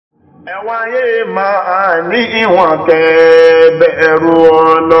ẹ̀wọ̀n ayé máa ní ìwọ̀n kẹ́ẹ̀bẹ̀rù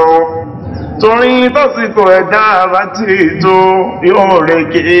Ọlọ́run torí tásìkò ẹ̀dá láti tó yóò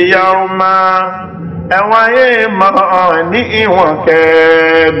rèké yá ọ máa. ẹ̀wọ̀n ayé máa ní ìwọ̀n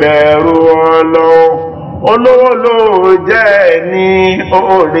kẹ́ẹ̀bẹ̀rù Ọlọ́run olówó ló jẹ́ ní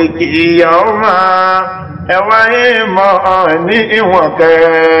òrèké yá ọ máa. ẹ̀wọ̀n ayé máa ní ìwọ̀n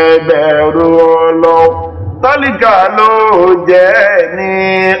kẹ́ẹ̀bẹ̀rù Ọlọ́run tálíkà ló jẹ́ ní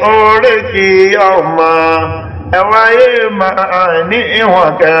oríkì ọmọ. ẹ̀wọ̀n ayé máa ní ìwọ̀n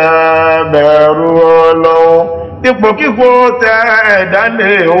kẹ́ẹ̀bẹ̀rù Ọlọ́run ipòkípò tẹ ẹ̀dá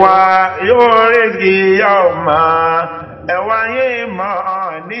lè wá yóò ríkì ọmọ. ẹ̀wọ̀n ayé máa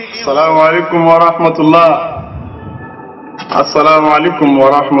ní ìwọ̀n. Assalamu alaikum wa rahmatullah. Assalamu alaikum wa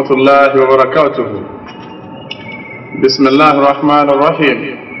rahmatullahi wa barakatuhu. Bismillahir rahmanir rahim.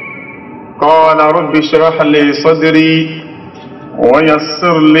 قال رب اشرح لي صدري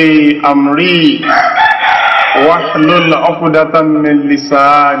ويسر لي أمري واحلل عقدة من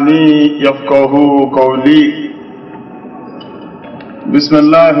لساني يفقه قولي بسم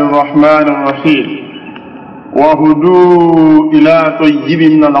الله الرحمن الرحيم وهدوا إلى طيب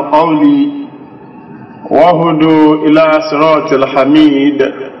من القول وهدوا إلى صراط الحميد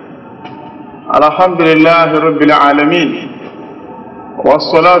الحمد لله رب العالمين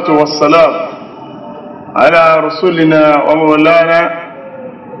والصلاة والسلام على رسولنا ومولانا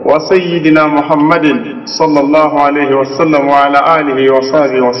وسيدنا محمد صلى الله عليه وسلم وعلى آله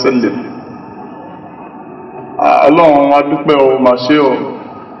وصحبه وسلم. Ọlọ́run adúpẹ́ o mà ṣe o.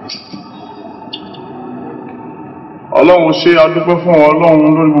 Ọlọ́run ṣe adúpẹ́ fún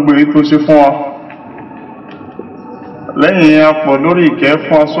Ọlọ́run lórí gbogbo èyí tó ṣe fún wa. Lẹ́yìn apọ̀ lórí ìkẹ́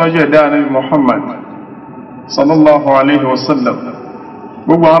fún aṣáájú ẹ̀dá Ànábì Muhammad sallallahu alayhi wa sallam.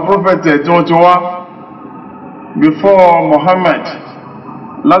 Gbogbo àwọn prophet tí wọ́n ti wá before Muhammad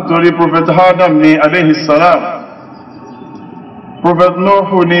látorí prophet Adam ní alayhi salam, prophet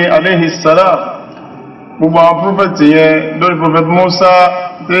Nuhu ní alayhi salam, gbogbo àwọn prophet yẹn lórí prophet Musa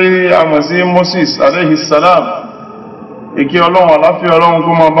tí a mọ̀ sí Moses alayhi salam, ìkẹ́ Ọlọ́run àláfíà Ọlọ́run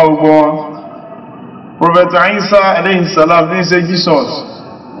kó máa bá gbogbo wọn. Prophet Isa alayhi salam ní ṣe Jesus,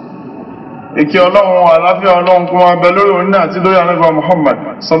 ìkẹ́ Ọlọ́run àláfíà Ọlọ́run kó máa bẹ lórí òun náà àti lórí Ànábì Muhammad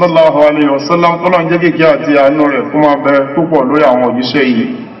sallallahu alayhi wa sallam kọ́lọ́n jẹ́ kíkẹ́ àti àánú rẹ̀ kó máa bẹ púpọ̀ lórí àwọn òjíṣẹ́ yìí.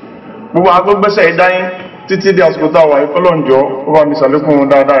 Gbogbo àwọn tó gbẹ́sẹ̀ ìdáyín títí di àsìkò táwà ìkọ́lọ́n jọ ó bá mi sàlékún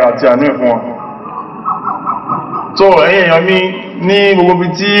dáadáa àti àánú ẹ̀ fún wọn. tó ẹ̀yin èèyàn mi ní gbogbo bí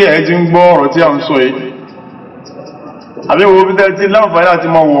tí ẹ̀ ti ń gbọ́ ọ̀rọ̀ tí a ń sọ yìí àbí gbogbo bí tẹ́ ti láǹfààní àti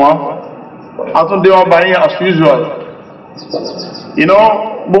mọ̀ wọ́n àtúndé wọn bá yín as usual.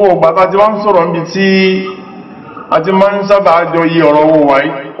 Gbogbo ìgbàta tí wọ́n ń sọ̀rọ̀ níbi tí a ti máa ń sábà jọ yí ọ̀rọ̀ owó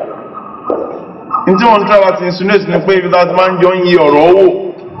wáyé. In tí wọ́n ń try láti insinuate ní pé ibi tí a ti máa ń jọ yí ọ̀rọ̀ owó,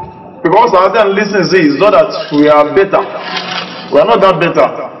 because our time listen say is not that we are better, we are not that better.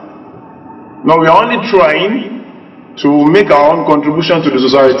 No, we are only trying to make our own contribution to the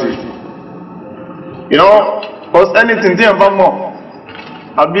society. Because anything tí ẹ̀ bá mọ̀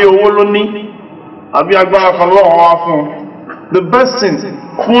àbí owó ló ní àbí agbára kan lọ́wọ́ wá fún the best thing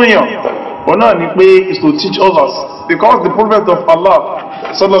fún yàn ọ̀nà ni pé is to teach others, because the prophet of Allah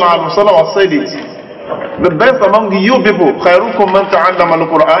sallallahu alaihi wasallam has said it. The best among you people khairukum man ta'allama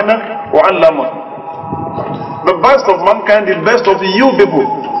al-Qur'ana wa 'allama. The best of mankind, the best of you people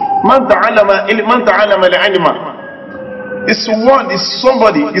man ta'allama al-'ilma. Is one, is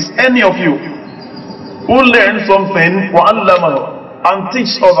somebody, is any of you who learn something wa 'allama and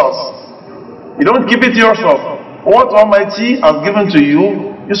teach others. You don't keep it to yourself. What Almighty has given to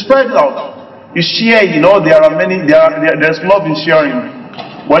you, you spread it out. You share, there's love in sharing.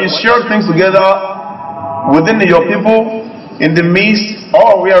 When you share things together within your people, in the midst,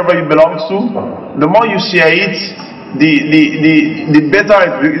 or wherever you belong to, the more you share it, the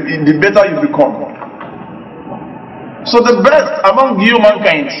better you become. So the best among you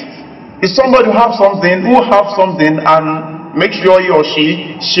mankind is somebody who have something and make sure he or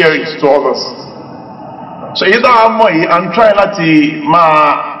she share it to others. So either I'm money and try not to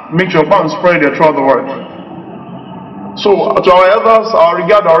make sure and spread it throughout the world. So to our elders, our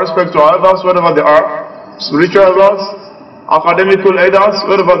regard, our respect to our elders, wherever they are, spiritual elders, academical elders,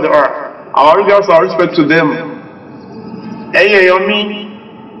 wherever they are, our regards, our respect to them. Yomi,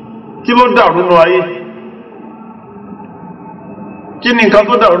 kí ló dàrú nínú ayé? Kí ni nǹkan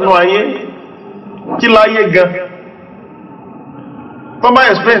tó dàrú nínú ayé? Kí láyé gan? Tó bá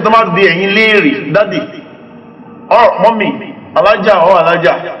explain, tó bá bi ẹ̀yin léèrè, daddy, or mommy, alaja or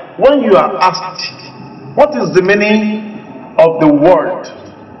alaja, when you are asked, what is the meaning of the word?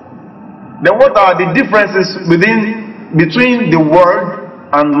 Then what are the differences between the word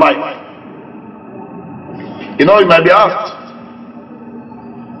and life. You know, you might be asked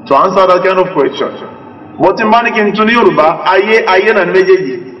to answer that kind of question. But in Manikin to Yoruba, ayé na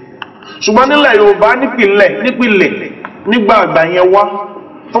méjèèjì. Ṣùgbọ́n nílẹ̀ Yorùbá nípìnlẹ̀ nígbà àgbà yẹn wá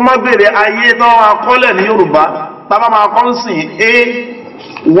tó má bèèrè ayé tó akọ́lẹ̀ ní Yorùbá tábà máa kọ́ ń sìn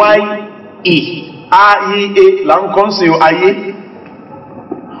AYE là ń kọ́ ń sìn ayé.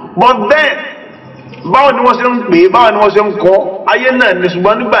 But then báwo ni wọ́n ṣe ń pè é, báwo ni wọ́n ṣe ń kọ́ ayé náà ní,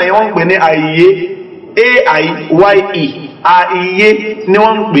 ṣùgbọ́n nígbà yẹn wọ́n ń pè ní ayé, AIYE, ayé ni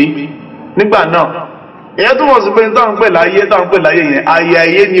wọ́n ń pè nígbà náà. Ìyẹn tó mọ̀ sí pé táwọn pè láyé yẹn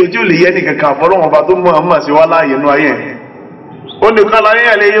ayé ni ojú lè yẹ ní kankan àfọlọ́wọ́n ọba tó mọ̀ ọmọ sí wá láàyè nú ayé yẹn. Ó lè ká láyé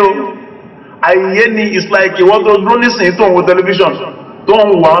yẹn léyìn o. Ayé ni it's like ìwọ́n tó dúró nísìnyí tó ń wo tẹlifíṣọ̀n tó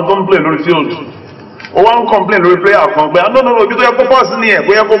ń wo àwọn tó ń play lórí field. Ó wá ń complain lórí player kan pé no ibi tó yẹ kó pọ̀ sí nìyẹn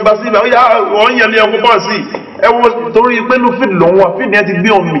kó yẹ kó gbá sí ibà ó yà wọ́n yẹn ló yẹ kó pọ̀ sí. Ẹ wo torí pé inú field lòun wà, field yẹn ti gbé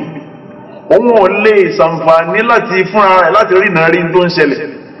omi. Òun ò lè ṣàǹfààní láti fúnra rẹ̀ láti rí ìnárí tó ń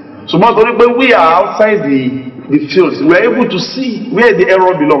ṣẹlẹ̀. Ṣùgbọ́n torí pé we are outside the fields, we are able to see where the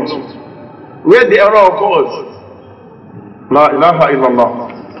error belongs, where the error occurs. La ilaha illallah.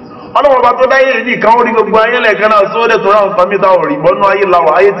 Ọlọ́run bá tó dáyé ní ìkan orí gbogbo ayé lẹ́ẹ̀kan náà sódẹ̀ tó ráhùn fàmítà òrì ìbọnú ayé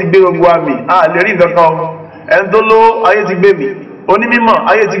láwọ̀ ayé ti gbé gbogbo àmì lè rí nǹkan ẹni tó lówó ayé ti gbé mi, onímọ̀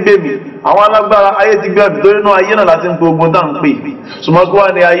ayé ti gbé mi, àwọn alágbára ayé ti gbé mi, torí inú ayé náà láti ń pe ogun tá à ń pè. Ṣùgbọ́n kó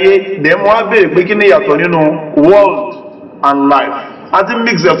wá ní ayé dẹ̀mú á béèrè pé kí ni ìyàtọ̀ nínú world and life. I think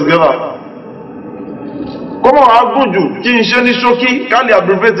mix them together. Come on, I'll go you. Kí n ṣe ní ṣókí, ká lè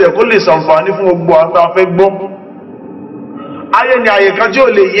abbreviate ẹ̀ kó lè ṣàǹfààní fún gbogbo àwọn tá a fẹ́ gbọ́. Ayé ni àyè kan tí ò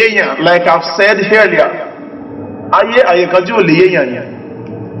lè yéèyàn, like I've said earlier. Ayé kan tí ò lè yéèyàn yẹn.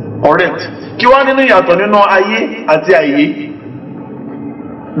 Correct. Kí wá nínú ìyàtọ̀ nínú ayé àti àyè?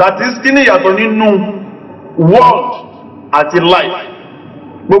 That is, kí ni ìyàtọ̀ nínú world àti life?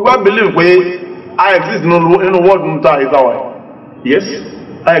 Gbogbo I believe pé I exist nínú world nínú tá àyíká wa. Yes,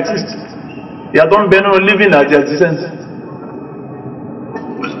 I exist. Ìyàtọ̀ ń bẹ nínú living àti existence.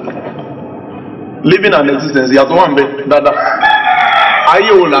 Living and existence, ìyàtọ̀ wà ń bẹ dáadáa.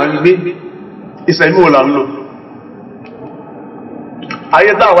 Ayé wo là ń gbé, ìsẹ̀mí wo là ń lò.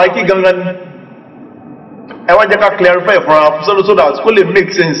 Ayé tá àwa kí gangan ni. Ẹ wá jẹ́ ká clarify fún wa so that kó lè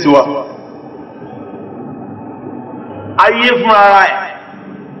make sense wa. Ayé fún ara ẹ̀,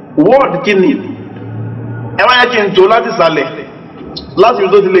 word kí ni? Ẹ wá yẹ kí n tó láti sàlẹ̀. Láti rí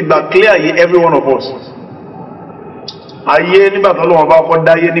tó ti lè gbà clear yìí every one of us. Ayé nígbà tó lọ́wọ́ bá kọ́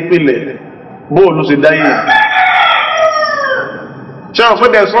dáyé nípìnlẹ̀ bóòlù ṣe dáyé. Ṣé àwọn pé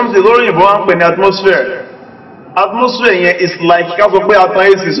there's something lórí ìbọn wá ń pè ní atmosphere. Atmosphere yẹn is like ká sọ pé a tan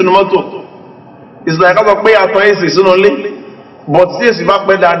AC sínú mọ́tò. It's like ká sọ pé a tan AC sínú ilé. But tí èsì bá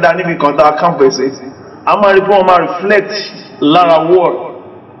pẹ́ dáadáa níbi kan tá a kàn pèsè. A máa rí pé wọ́n máa reflect lára wall.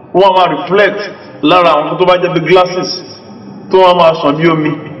 Wọ́n máa reflect lára àwọn tó bá jẹ́ bí glasses. Tó wọ́n máa sàn bí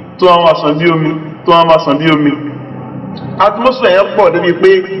omi, tó wọ́n máa sàn bí omi, tó wọ́n máa sàn bí omi. Atmosphere yẹn pọ̀ débi pé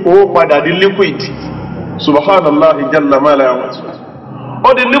owó padà di liquid. Subhanallah jalla ma la ya'lamu.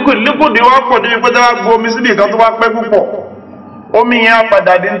 Ó di liquid wá pọ̀ débi pé tá a gbọ́ omi síbi kan tó bá pẹ́ púpọ̀. Omi yẹn á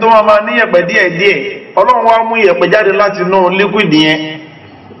padà di tó máa ní yẹ̀pẹ̀ díẹ̀díẹ̀. Ọlọ́run wá mú yẹ̀pẹ̀ jáde láti inú liquid yẹn.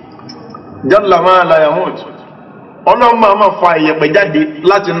 Jalla ma la ya'lamu. Ọlọ́run máa fa yẹ̀pẹ̀ jáde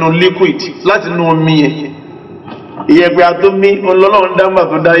láti inú liquid, láti inú omi yẹn. Ìyẹ̀pẹ̀ àtomi Ọlọ́run dáńgbà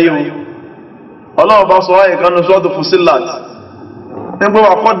tó dáyé o. Ọlọ́run bá sọ ayé kan ní Suratu Fussilat. Nígbà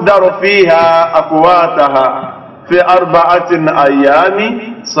wà qaddara fiha aqwataha fi arba'atin ayyami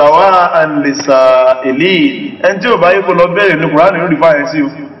sawa'an lisa'ilin. Ẹni tí ò bá yẹ kó lọ bẹ̀rẹ̀ ní Kùránì ní ìfàyẹ̀ sí o.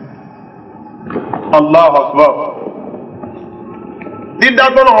 Allahu Akbar. Dídá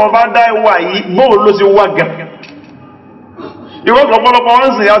tọ́lọ́run bá dá ìwà yìí bóò ló ṣe wá gan. Ìwọ́n ọ̀pọ̀lọpọ̀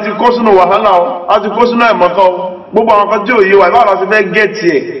wọn sì àti kó sínú wàhálà o, àti kó sínú ẹ̀mọ́kọ́ o. Gbogbo àwọn kan tí ò yé wa ìbára ti fẹ́ gẹ̀ẹ́tì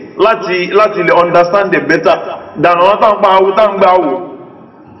ẹ̀ láti lè understand it better than ọ̀nà tá ń pa awo tá ń gba awò.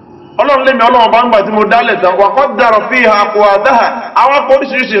 Ọlọ́run lémi Ọlọ́run bá ń gbà tí mo dálẹ̀ tán wà qaddara fiha aqwataha. Àwọn akọ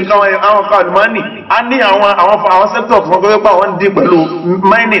oríṣiríṣi nǹkan àwọn kan àlùmánì á ní àwọn sectors kan tó fẹ́ pa àwọn ń dì pẹ̀lú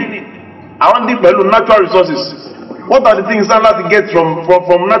mining, àwọn ń dì pẹ̀lú natural resources. What are the things that láti get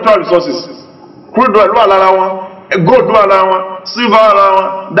from natural resources? Crude oil wà lára wọn, gold wà lára wọn, silver wà lára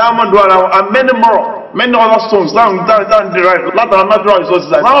wọn, diamond wà lára wọn, and many more. Many other stones that derive lot of natural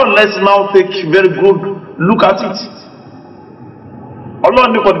resources. Now let's now take very good look at it.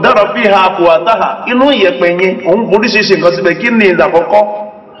 Ọlọ́run ní qaddara fiha aqwataha. Inú ìyẹ̀pẹ̀ yẹn òun oríṣiríṣi nǹkan síbẹ̀ kí ni ìdàkọ́kọ́?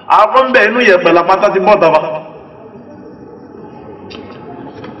 Àkọ́ńbẹ̀ inú ìyẹ̀pẹ̀ lápátá ti bọ́ tàbá.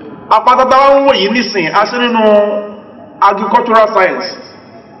 Àpáta táwa ń wò yìí nísìn a sí nínú agricultural science.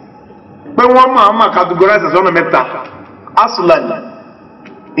 Pé wọ́n máa categorize ẹ̀sọ́nà mẹ́ta. Aslan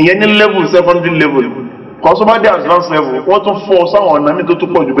ìyẹn ní level secondary level kọ́sọ́mọ́dé advanced level wọ́n tún fọ́ sáwọn ọ̀nà mi tó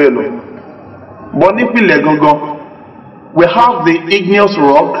tún pọ̀ jù bẹ́ẹ̀ lọ. But nípìnlẹ̀ gangan we have the igneous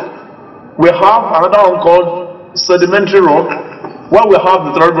rock, we have another one called sedimentary rock, while we have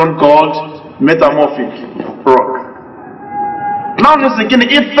the third one called metamorphic rock. Now this is the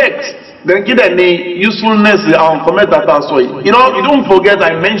effect, then give any usefulness and comment that soil. You know, you don't forget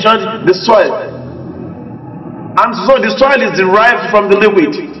I mentioned the soil. And so the soil is derived from the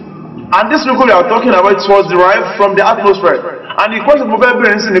liquid. And this liquid we are talking about was derived from the atmosphere. And the question of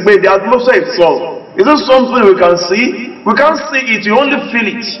the atmosphere itself, is it something we can see? We can't see it, you only feel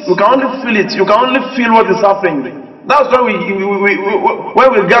it. You can only feel it. You can only feel what is happening. That's why when we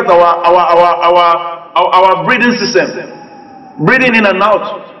get our breathing system, breathing in and out.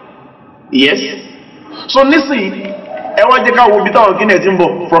 Yes. So listen,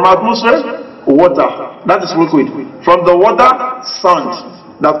 from atmosphere, water. That is liquid. From the water, sand.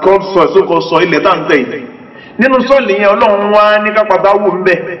 That called soil, so-called soil. Nínú soil yẹn Ọlọ́run wá ní ká padà wò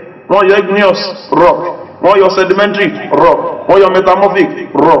ńbẹ̀. Wọ́n yọ igneous rock, wọ́n yọ sedimentary rock, wọ́n yọ metamorphic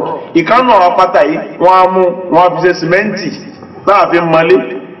rock. Ìkànnà àpáta yìí wọ́n á mú wọ́n á fi ṣe sìmẹ́ǹtì láàfin mọ́lé.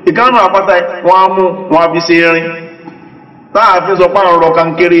 Ìkànnà àpáta yìí wọ́n á mú wọ́n á fi ṣe irin. Láàfin sọ pé àwọn ọ̀rọ̀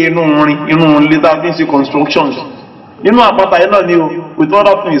kankéré inú ilé láàfin ṣe constructions. Nínú àpáta yìí náà ni o, with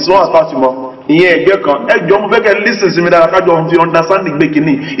other things wọ́n àtàtì mọ́. Ìyẹn ẹgbẹ́ kan ẹjọ́ mo fẹ́ kẹ́ listen sí mi dára kájọ fi understanding gbé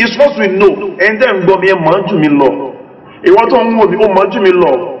kínní. It's what we know. Ẹni tẹ́ ń gbọ́ mi ẹ mọ̀ jù mí lọ. Ìwọ́n tó ń wò mí ó mọ̀ jù mí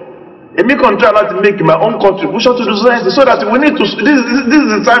lọ. Èmi kàn try láti make my own contribution to the society so that we need to this is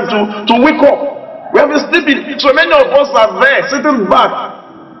the time to wake up. We have been sleeping. So many of us are there sitting back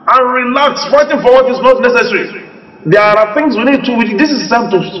and relax, fighting for what is not necessary. There are things we need to. This is time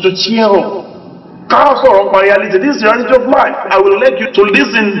to cheer up. Reality. This is the reality of life. I will like you to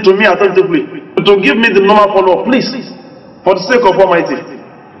listen to me attentively, to give me the normal follow-up, please, for the sake of Almighty.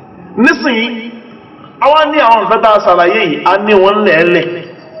 Listen, I want to better salaye. I need one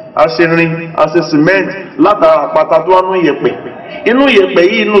lele. Asherin, as a cement, latara patatu anu yepe. Inu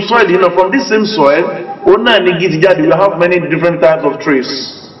yepe, inu soil, from this same soil, ona ni gidijadi. We have many different types of trees.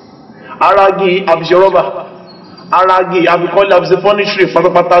 Aragi, abisheroba. Aragi, abikọ́lé àbíṣe furniture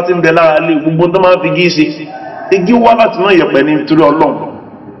pátápátá tí ń bẹ lára ilé gbogbo tó máa ń fi igi ṣe. Igi wá láti náà iyẹ̀pẹ̀ ní nítorí Ọlọ́run.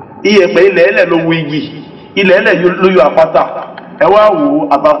 Iyẹ̀pẹ̀ ilẹ̀ ẹlẹ̀ ló wu igi, ilẹ̀ ẹlẹ̀ ló yọ àpáta. Ẹ wá wò ó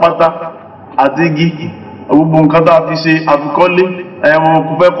àtàpátá àti igi. Gbogbo nǹkan tá a fi ṣe àfikọ́lé. Ẹ̀wọ̀n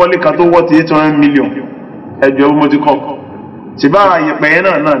kò fẹ́ kọ́lé kan tó wọ́ ti 800 million. Ẹ̀jọ̀ mo ti kọ́. Ṣèbá ara iyẹ̀pẹ̀ yẹn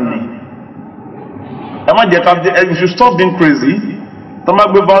náà ni. Ẹ má jẹ́ ká you should stop being crazy. Tó má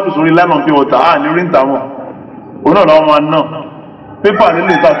gbé báàlù sórí line of water, ní orí ń ta wọn. Ona la ọmọ náà pépà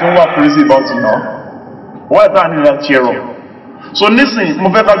nílé ìta tó ń wà crazy about it now wọ́n ẹ̀ta ní ìlà cheer up. So listen, mo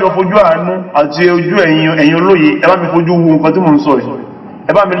fẹ́ kájọ fojú àánú àti ojú ẹ̀yin olóye ẹ bá mi fojú wo nǹkan tí mo ń sọ yìí,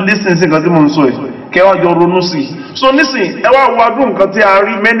 ẹ bá mi listen sí nǹkan tí mo ń sọ yìí, kẹ́ wá jọ ronú sí i. So listen, ẹ wá wo adùn nǹkan tí a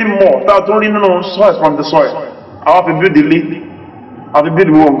rí many more tá a tún rí nínú soil from the soil. Àwọn fi build ilé, àfi build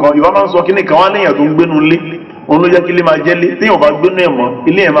wo nǹkan ìwà máa ń sọ kí ni kan wá léèyàn tó ń gbénu ilé òun ló jẹ́ kí ilé máa jẹ́ lé, téèyàn bá gbénu ẹ̀ mọ́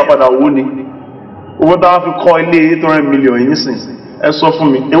ilé yẹn máa padà wó ni. Owó tá a fi kọ́ ilé 800 million yìí nísìn ẹ sọ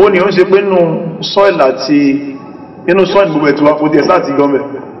fún mi èwo ni ó ń ṣe pé inú soil àti inú soil gbogbo ẹ̀tù wa kò díẹ̀ sáàtì gọ́ọ̀mẹ̀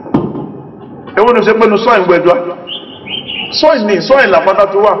èwo ni ó ṣe pé inú soil gbogbo ẹ̀tù wa soil ni soil àpáta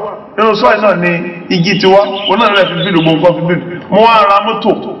tó wà nínú soil náà ni igi ti wá òun náà rẹ̀ fi bílù gbogbo nǹkan fi bílù. Mo wá ra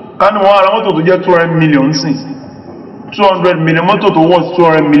mọ́tò ká ní mo wá ra mọ́tò tó jẹ́ 200 million nísìn 200 million mọ́tò tó worth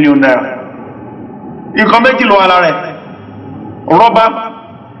 200 million naira. Nǹkan méjì ló wà lára ẹ̀ rubber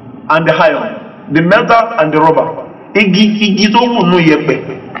and the iron. The metal and the rubber. Igi tó wù nù yẹ̀pẹ̀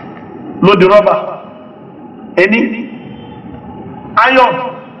ló di rubber. Ẹni iron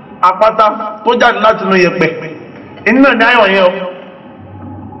àpáta tó jáde láti nù yẹ̀pẹ̀. Ẹni náà ní iron yẹn o.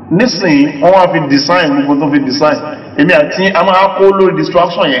 Nísìnyí wọ́n wá fi design gbogbo tó fi design. Èmi àti a máa kó lórí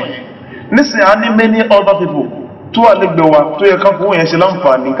distraction yẹn. Nísìnyí a ní many other people tó wà lẹ́gbẹ̀ẹ́ wa tó yẹ ká fowó yẹn ṣe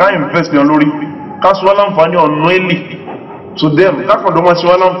láǹfààní ká invest yẹn lórí ká sọ láǹfààní ọ̀nà èlì. To them, kákọ̀dọ̀ máa ṣe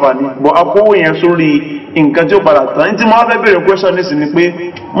wá láǹfààní bọ̀ akówó yẹn sórí nǹkan tí ó padà tán. Ní tí mo á fẹ́ bèèrè question nísìn ni pé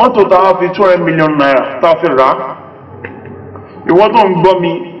mọ́tò tá a fi 200 million naira tá a fi rà á. Ìwọ tó ń gbọ́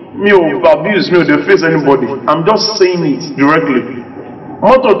mi ò abuse mi ò dey face anybody, I'm just saying it directly.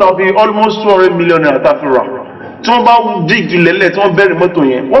 Mọ́tò tá a fi almost 200 million naira tá a fi rà. Tí wọ́n bá dígì lẹ́lẹ̀ tí wọ́n bẹ̀rẹ̀ mọ́tò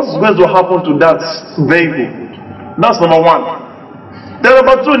yẹn, what's going to happen to that vehicle? That's number one.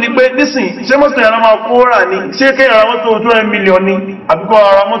 Number two ni pé nísìn ṣé mọ́tò yàrá máa kó rà ní ṣé kéèyàn ra mọ́tò 200 million ní àbí kó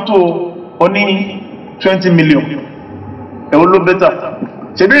ra mọ́tò oní 20 million ẹ̀wọ́n ló bẹ́tà.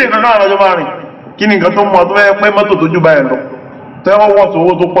 Ṣèbí nǹkan náà lọ́jọ́ máa rìn kí ni nǹkan tó mọ̀ tó fẹ́ pé mọ́tò tó jù báyìí lọ tẹ́wọ́ wọ́n tó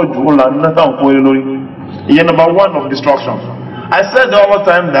owó tó pọ̀ jù ó là ní táwọn kó lórí. Ìyẹn number one of distraction. I said all the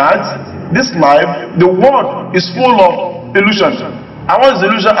time that this life, the world is full of illusions. And what is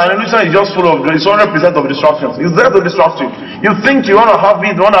illusion? An illusion is just full of, it's 100% of distractions. It's there to distract you. You think you want to have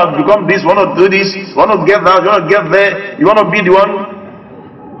it, you want to become this, you want to do this, you want to get that, you want to get there, you want to be the one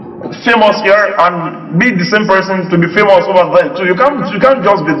famous here and be the same person to be famous over there too. You can't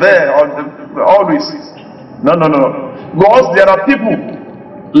just be there always. No. Because there are people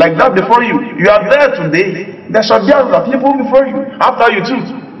like that before you. You are there today, there shall be other people before you, after you too.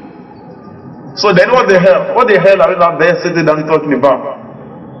 So then what the hell are you not there sitting down talking about?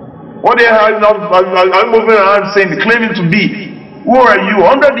 What the hell are you moving around saying, claiming to be? Who are you?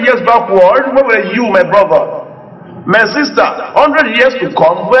 100 years backward, where were you, my brother? My sister, 100 years to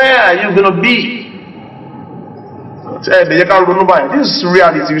come, where are you going to be? This is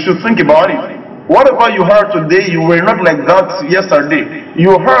reality, you should think about it. Whatever you heard today, you were not like that yesterday.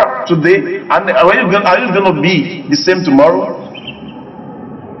 You heard today, and are you going to be the same tomorrow?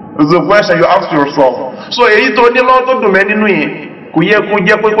 It's a question you ask yourself. So, èyí tó ní lọ́wọ́ tó dùn mẹ́ nínú yẹn, kò yẹ kó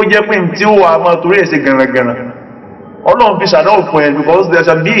jẹ́ pé tí ó wà máa torí ẹ̀ṣẹ̀ gànàgànà. Ọlọ́run fi ṣàdánwò fún ẹ, because there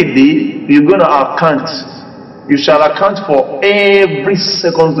shall be a day you're going to account. You shall account for every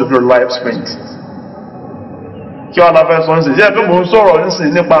second of your life spent. Kí wọ́n la fẹ́ sọ ní sìn, jẹ́ pé mò ń sọ̀rọ̀ ní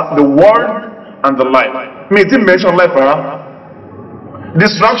sìn nípa the world and the life. Mi ti mention life rárá.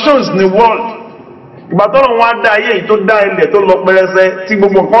 Distractions in the world. Ìgbà tó lọ́wọ́ á dá ayé yìí tó dá ilẹ̀ tó lọ pẹrẹsẹ tí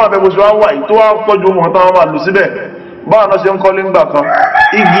gbogbo nǹkan wà bẹ́ẹ̀ bó ṣe wá wà yìí tó wá pọ̀jù ohun ọ̀tá wọn wà lù síbẹ̀. Báwo náà ṣe ń kọ́lé ńgbà kan?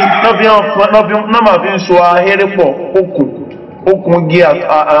 Igi náà máa fi ń so ahéré pọ̀ okùn igi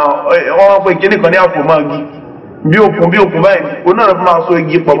wọ́n pè kíní kan ní àpòmọ́gi. Bí okùn báyìí, òun náà ló fi máa so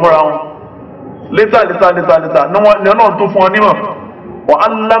igi pọ̀ mọ́ra wọn. Létà ní ọlọ́run tó fún ọ nímọ̀. Wa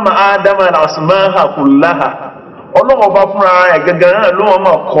allama Adama al-asma'a kullaha. Ọlọ́run bá fúnra ẹ̀ gẹ́gẹ́ náà ló wọ́n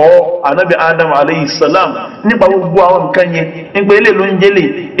máa kọ́ Ànábì Adam alayhi salam nípa gbogbo àwọn nǹkan yẹn, nípa ilé ló ń jẹ́lẹ̀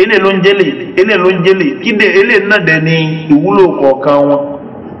kídé ilé náà dẹ̀ ní ìwúlò kọ̀ọ̀kan wọn.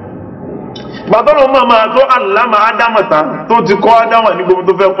 Gbàtọ́lọ́ máa tó allama Adam tán tó ti kọ́ Adam ní gbogbo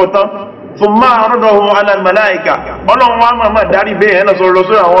tó fẹ́ kọ́ tán fún máa rọ́dọ̀ ohun ala al-malaika. Ọlọ́run wá máa darí bẹ́ẹ̀ ẹ̀ náà sọ̀rọ̀ lọ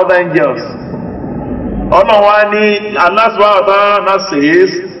sórí àwọn other angels. Ọlọ́run wá ní Allah subhanahu wa ta'ala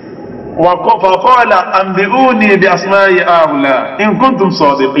says, فَقَالَ أَنْبِئُونِي بِأَسْمَاءِ هَؤُلَاءِ إِن كُنتُمْ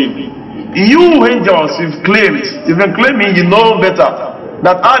صَادِقِينَ. You angels, you've been claiming you know better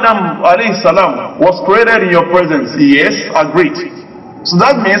that Adam alayhi salam was created in your presence. Yes, agreed. So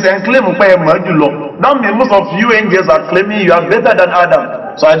that means and claim that means most of you angels are claiming you are better than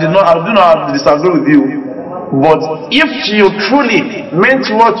Adam. So I do not disagree with you. But if you truly meant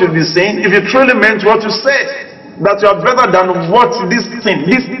what you be saying, if you truly meant what you said, that you are better than what this thing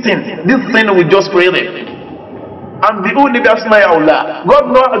we just created. And bi'uni bi'asma'i Allah.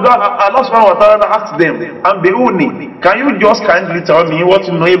 Allah subhanahu wa ta'ala asked them, and bi'uni, can you just kindly tell me what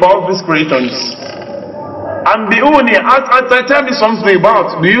you know about these creations? And bi'uni, tell me something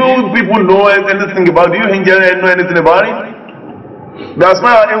about. Do you people know anything about? Do you know anything about it? That's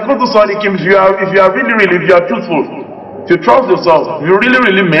why if you are really truthful, if you trust yourself, if you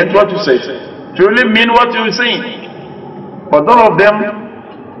really meant what you said, if you really mean what you're saying. But none of them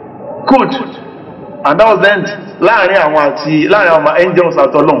could. And that was then láàrin àwọn angels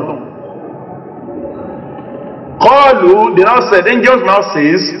àtọlọ́run. Qalu, they now said, angels now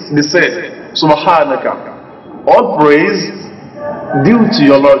they said, Subhanaka, all praise due to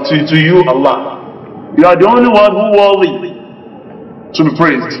your Lord, to you, Allah. You are the only one who worthy to be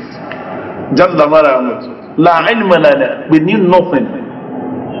praised. Jalla Maramut. La ilma lana, we knew nothing.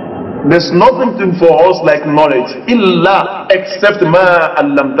 There's nothing for us like knowledge. Illa except ma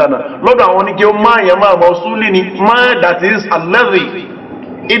allamtana. Lord, I want to give ma that is alladhi.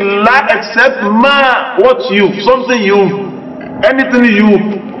 Illa except ma, what you, something you, anything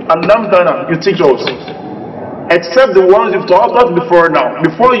you allamtana, you teach us. Except the ones you've taught us before now,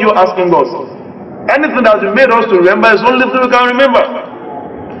 before you asking us. Anything that you made us to remember is only thing we can remember.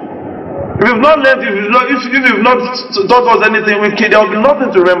 If you've not learned, if you've not taught us anything, there will be nothing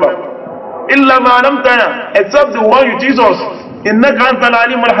to remember. Illa ma alamtana, except the one you teach us. Innaka antal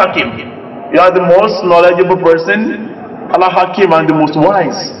alim al hakim. You are the most knowledgeable person, al hakim, and the most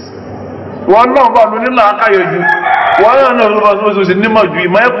wise. One know about when you akayoju. One know about those who nima ju,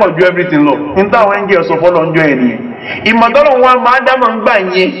 ma epo ju everything lo. Inta wen ge so follow njo eni. Imadolo one ma Adam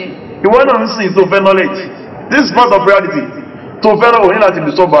ngba yin. You want to listen to knowledge. This is part of reality. To fellow when to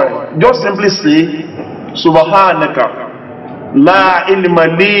be sober. Just simply say Subhanaka la ilma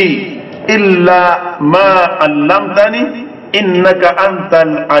li illa ma allamtani innaka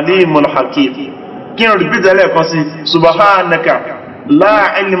antal alimul hakim. Can you repeat that letter? Subhanaka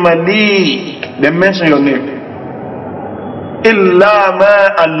la ilma li. Then mention your name. illa ma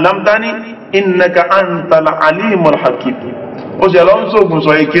 'allamtani innaka antal alimul hakim. Ó ṣe lọ ń sóògùn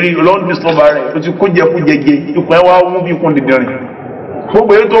sọ èkiri lọ ń discover rẹ̀ ó ti kó jẹ kú jẹjẹ ikùn ẹ̀ wá wú bí ikùn dìdìrín.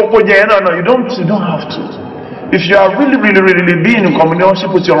 Gbogbo èyí tó kó jẹ ẹ̀ náà you don't have to. If you are really being in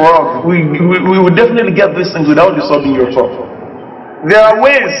companionship with your Lord, we will definitely get these things without disturbing yourself. There are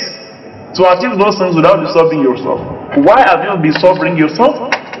ways to achieve those things without disturbing yourself. Why have you been suffering yourself?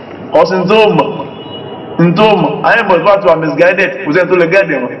 Because in Toma, I am about to be misguided. We to guide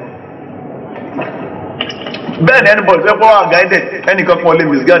them. Ben anybody people are guided. Any couple of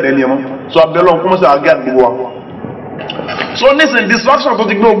misguided anyone. So I belong come to guide the world. So listen, distraction to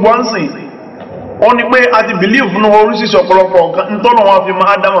the globe one thing. Only way I believe no oríṣiríṣi ọ̀pọ̀lọpọ̀ nǹkan ntọ́nà wọn fi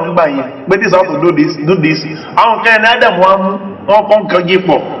máa Adam ń gbà yẹn pé this how to do this. Àwọn kan ní Adam wọn mú wọn kọ́ nǹkan jí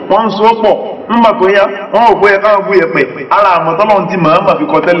pọ̀ wọ́n ń so pọ̀ ń bà pé ya wọ́n ò bóyá káwọn bóyá pẹ̀ ara àmọ̀tọ́lọ́run ti Muhammad fi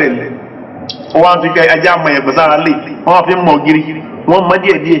kọ́ tẹ́lẹ̀ ni. Wọ́n á fi kẹ́ ajá àmọ̀ ẹ̀gbẹ́ sára lé wọ́n á fi mọ̀ gírí wọ́n mọ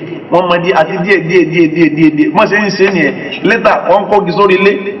díẹ̀ wọ́n mọ díẹ̀ àti díẹ̀ wọ́n ṣe ń ṣe nìyẹn létà wọ́n kọ́ gi sórí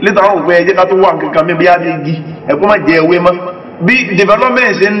ilé létà wọ́n ò fẹ́ ẹjẹ́ ká tó wà nǹkan mi bí á bí igi ẹ̀kọ́ má jẹ ewé mọ́. Bí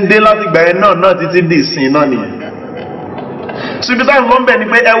development ṣe ń dé láti gbà ẹ náà títí di ìsìn náà nìyẹn. Síbi táwọn ọmọ bẹ̀ ni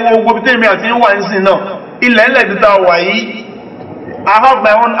pé ẹ wo ogbó bí tèmi àti ń wà nísìn náà ilẹ̀ ńlẹ̀ ti ta wà yìí. I have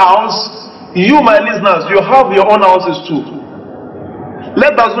my own house, you my listeners, you have your own houses too.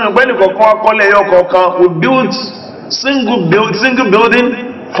 Let us know when akọ́lé ẹyọ kọ̀ọ̀kan we build single building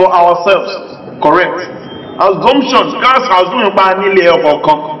for ourselves, correct? Assumption cars assume pa nílé ẹyọ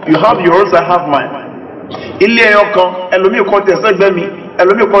kọ̀ọ̀kan, you have yours, I have mine. Ilé ẹyọ kan ẹlòmíì kọ́ ti ẹ̀sẹ̀gbẹ́ mi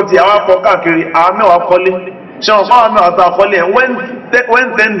ẹlòmíì kọ́ ti àwọn akọ káàkiri àwọn mẹ́wàá kọ́lé ṣé wọn fáwọn mẹ́wàá tó akọ́lé ẹ̀ when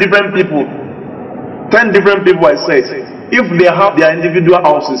 10 different people I said if they have their individual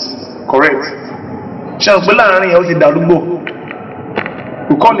houses, correct, ṣé wọn pé láàrin yẹn ó ti dàrúgbò,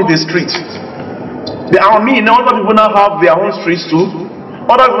 we call it a street. Other people now have their own streets too.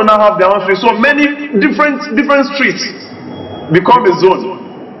 Other people now have their own streets. So many different streets become a zone.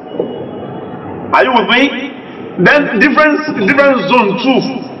 Are you with me? Then different zone too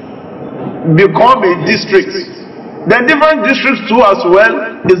become a district. Then different districts too as well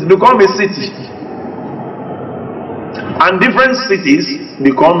is become a city. And different cities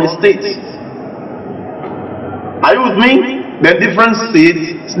become a state. Are you with me? Then different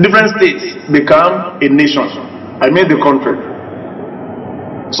states become a nation. I mean the country.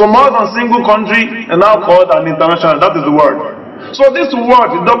 So more than single country is now called an international. That is the word. So this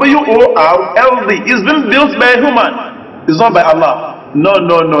word WORLD is being built by a human. It's not by Allah. No.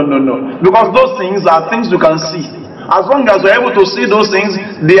 Because those things are things you can see. As long as we're able to see those things,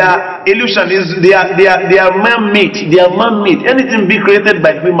 their illusion is they are man-made. They are man-made. Anything be created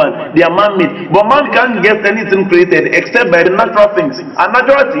by human, they are man-made. But man can't get anything created except by the natural things. And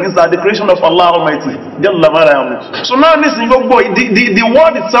natural things are the creation of Allah Almighty. So now listen, the world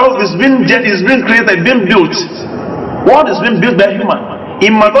itself is being created, being built. What is being built by human?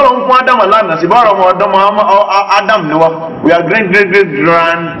 In Adam we are great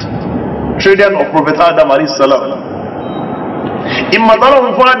grand children of Prophet Adam alayhi salam. In Adam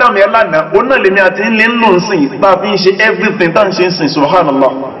everything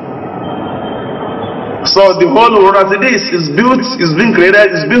subhanallah. So the whole world as it is built, is being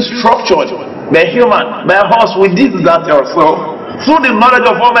created, is being structured by human, by us. We did that ourselves through the knowledge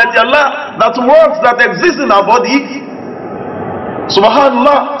of Almighty Allah, that works that exist in our body.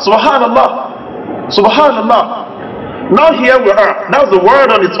 Subhanallah. Now here we are. That's the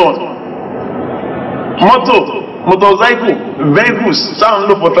word on its own. Motorcycle, vehicles, sound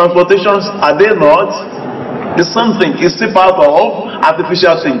for transportations, are they not? The something is still part of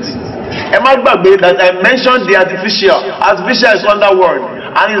artificial things. Am I back that I mentioned the artificial? Artificial is under word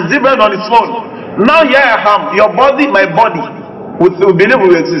and it's different on its own. Now here I am, your body, my body, we believe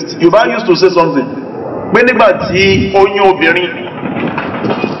we exist. You are used to say something. When about the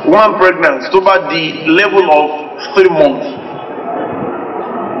one pregnant over the level of 3 months.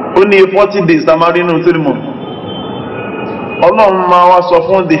 Only 40 days, Tamarino 3 months. Ọlọ́run máa wá sọ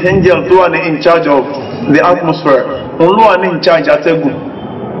fún the angel tó wà ní in charge of the atmosphere. Òun ló wà ní in charge atẹ́gùn.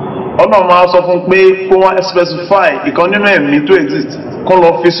 Ọlọ́run máa sọ fún pé kó wá specify ìkan nínú ẹ̀mí tó exist kó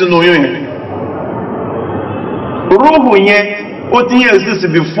lọ fi sínú oyún yẹn. Rúhù yẹn ó ti yẹ exist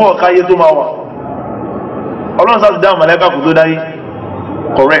before káyé tó máa wà. Ọlọ́run sáà ti dá màláíkà kò tó dáyé.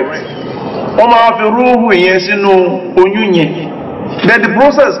 Correct. Wọ́n máa fi rúhù yẹn sínú oyún yẹn. Then the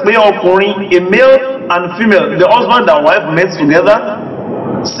process pé ọkùnrin, a male and female, the husband and wife met together,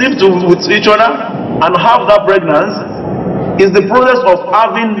 sleep with each other and have that pregnancy is the process of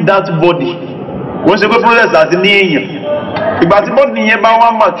having that body. Wọ́n ṣe pé process àti ní èèyàn. ìgbà tí bọ́dì yẹn bá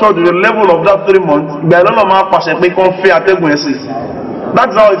wá mature to the level of that 3 months ìgbà yẹn lọ́nà máa pàṣẹ pé kán fẹ́ atẹ́gùn ẹ̀ sí.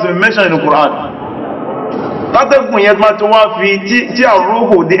 That's how it's been mentioned in the Quran. Atẹ́gùn yẹn máa ti wá fi tí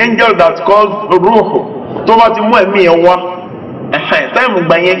àrùhù, the angel that called ruhu, tó bá ti mú ẹ̀mí yẹn wá, táìmù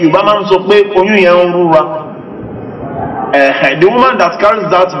gbà yẹn Yorùbá máa ń sọ pé oyún yẹn ń rúra. The woman that carries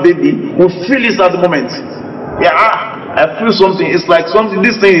that baby will feel it at the moment. Yeah, I feel something. It's like something.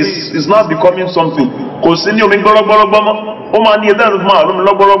 This thing is not becoming something. Kò sí ní omi gbọ́rọ́gbọ́rọ́gbọ́ mọ́. Ó máa ní ẹ̀dá tó fi máa wà lómi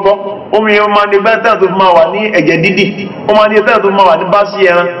lọ́gbọ́rọ́gbọ́. Omi yẹn máa ní ẹ̀dá tó fi máa wà ní ẹ̀jẹ̀ dídì. Ó máa ní ẹ̀dá tó fi máa wà ní báṣí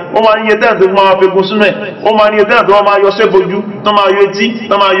ẹran. Ó máa ní ẹ̀dá tó fi máa fegun sínú ẹ̀. Ó máa ní ẹ̀dá tó máa yọ sẹ́bojú, tó máa yọ etí,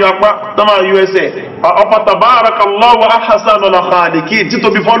 tó máa yọ apá, tó máa yọ ẹsẹ̀. Ọ̀pọ̀ tabarakallahu ahsanul khaliqin.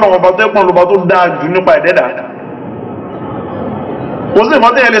 Títóbi fọ́nà ọba tó pọ̀ lọ́ba tó dáa jù nípa ẹ̀dẹ́dà. Kò sí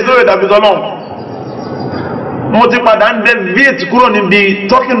ìmọ̀tẹ́ yẹn lè sọ̀rọ̀ ìdàbí tọ́lọ́. Mo ti padà ń deviate kúrò níbi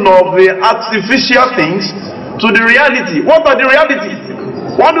talking of the artificial things to the reality. What are the reality?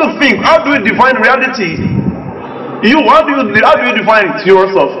 What do you think? How do you define reality? How do you define it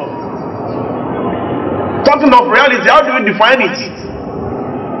yourself? Talking of reality, how do you define it?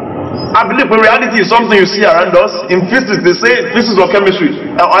 I believe reality is something you see around us. In physics, they say physics or chemistry.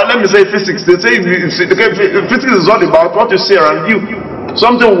 Let me say physics. They say physics is all about what you see around you.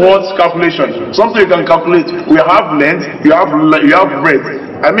 Something worth calculation. Something you can calculate. We have length. You have breadth.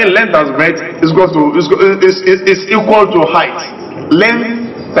 I mean, length as breadth is equal to height.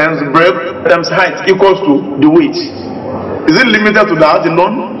 Length times breadth times height equals to the weight. Is it limited to that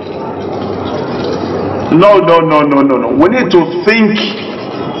alone? No. We need to think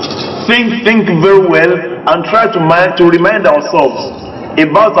very well and try to remind ourselves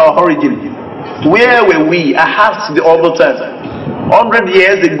about our origin. Where were we? I asked the other time. 100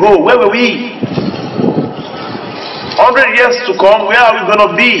 years ago, where were we? 100 years to come, where are we going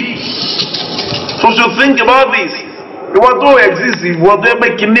to be? So we should think about this. Ìwọ́n tó exist, ìwọ́n tó yẹ pé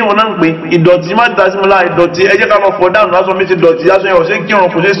kíní wọn náà ń pè ìdọ̀tí má dá sí mi láà ìdọ̀tí ẹ jẹ́ ká lọ fọ̀ dáhùn lásán mi ti dọ̀tí lásán yẹn ọ̀sẹ̀ kírun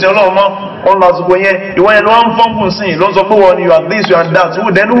kò ṣe é sin ọlọ́run mọ́ ọ̀n lọ àsìkò yẹn ìwọ́n yẹn ló ń fọ́nbùn sí i ló ń sọ pé wọ́n ni you are this you are that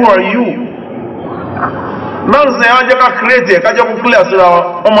then who are you? Náà sìn ẹ́ wá jẹ́ ká create ẹ̀ ká jẹ́ kó clear síra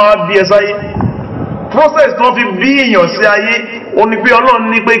wọn máa bí ẹ sáyé. Process tí wọ́n fi bí èèyàn sí ayé ó ní pé Ọlọ́run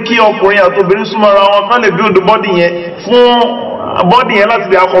ní pé kí ọkùnrin àti obìnrin súnmọ́ ara wọn kán lè build body yẹn fún body yẹn láti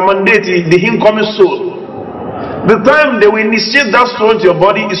lè accommodate the incoming soul. The time they will initiate that soul to your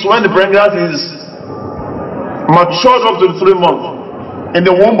body is when the pregnancy is matured up to 3 months in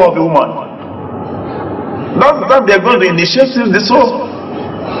the womb of the woman. That's the time they are going to initiate the soul.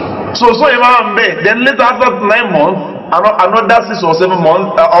 So then later after 9 months, another 6 or 7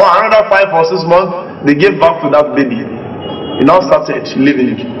 months, or another 5 or 6 months, they give birth to that baby. You now started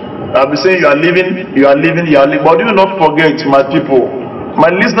living. I'll be saying you are living, but do not forget, my people, my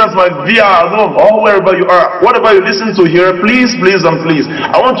listeners, my via home, or wherever you are, whatever you listen to here, please,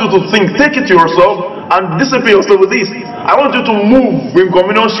 I want you to think, take it to yourself and discipline yourself with this. I want you to move in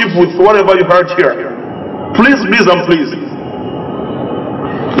companionship with whatever you heard here. Please.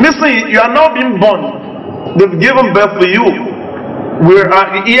 Listen, you are now being born. They've given birth to you. We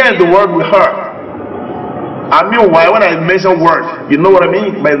are here in the world we heard. I mean, why when I mention word, you know what I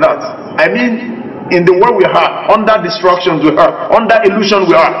mean by that? I mean, in the world we are, under distractions we are, under illusion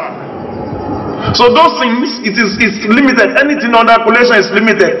we are. So those things, it's limited. Anything under calculation is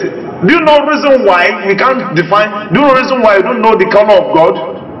limited. Do you know the reason why we can't define? Do you know the reason why you don't know the color of God?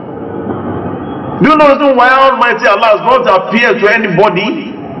 Do you know the reason why Almighty Allah has not appeared to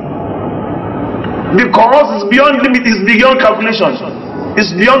anybody? Because it's beyond limit, it's beyond calculation.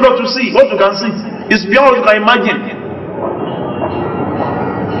 It's beyond what you see, what you can see. It's beyond what you can imagine.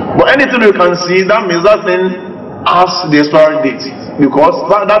 But anything you can see, that means that thing has the expiry date. Because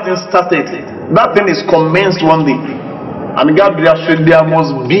that thing started. That thing is commenced one day. And God there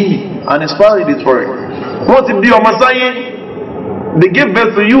must be an expiry date for it. What if the Messiah, they gave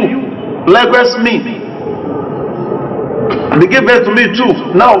birth to you, likewise me. They gave birth to me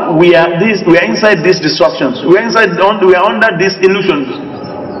too. Now we are inside these distractions. We are under these illusions.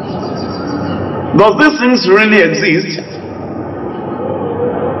 Does these things really exist?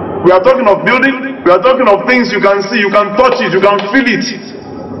 We are talking of building. We are talking of things you can see, you can touch it, you can feel it.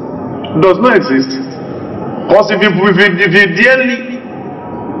 It does not exist. Because if you dearly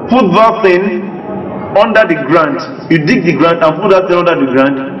put that thing under the ground, you dig the ground and put that thing under the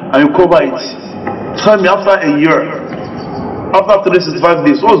ground and you cover it. Tell me, after a year, after 365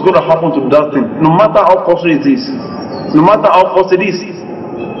 days, what's going to happen to that thing? No matter how costly it is, no matter how costly it is,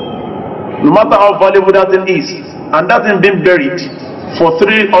 no matter how valuable that thing is, and that thing being buried for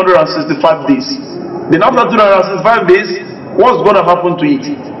 365 days. Then after 365 days, what's going to happen to it?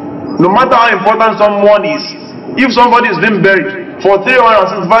 No matter how important someone is, If somebody is being buried for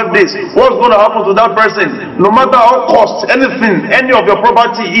 365 days, what's going to happen to that person? No matter how cost anything, any of your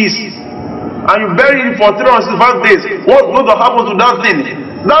property is, and you bury it for 365 days, what's going to happen to that thing?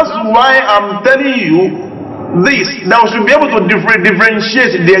 That's why I'm telling you this, that we should be able to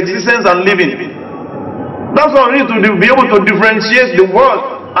differentiate the existence and living. That's why we need to be able to differentiate the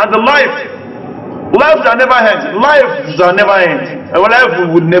world and the life. Life shall never end. Life shall never end. And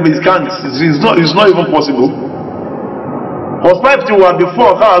life would never, it can't. It's not even possible. Because life still was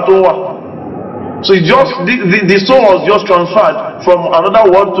before Karatowa. So it just the soul was just transferred from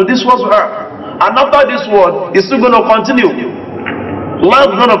another world to this world's earth. And after this world, it's still going to continue.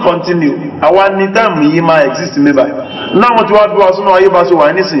 Life is going to continue. Our anytime we might exist in nearby. Now what you are doing, so now you pass over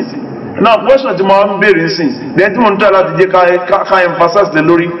anything. Now question to my very sin. Then you want to tell us to emphasize the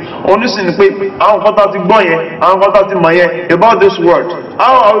glory. Only sin pé àwọn kan tá ti gbọ́ yẹn, àwọn kan tá ti mọ̀ yẹn about this world.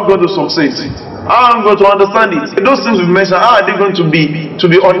 How are we going to succeed? How are we going to understand it? Those things we mentioned, how are they going to be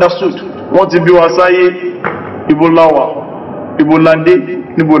understood? Wọ́n ti bí wa sáyé, ibo la wà, ibo la dé,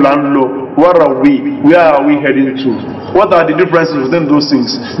 níbo la ń lọ. Where are we? Where are we heading to? What are the differences within those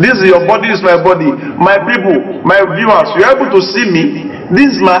things? This is your body, this is my body. My people, my viewers, you're able to see me.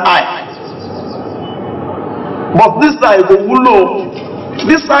 This is my eye. But this eye will low.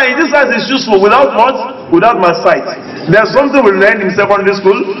 This eye is useful without what? Without my sight. There's something we learned in secondary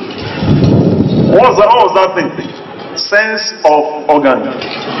school. What was that thing? Sense of organ.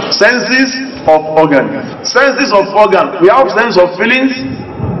 Senses of organ. Senses of organ. We have sense of feelings,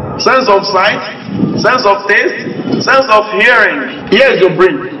 sense of sight, sense of taste, sense of hearing. Here is your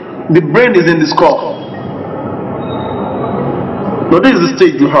brain. The brain is in the skull. Now this is the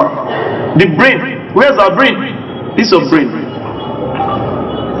stage you have. The brain. Where's our brain? This is your brain.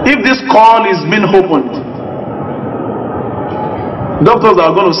 If this skull is being opened, doctors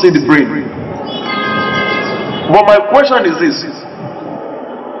are going to see the brain. But my question is this: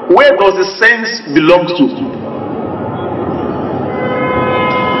 where does the sense belong to?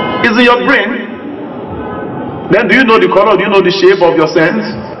 Is it your brain? Then do you know the color? Do you know the shape of your sense?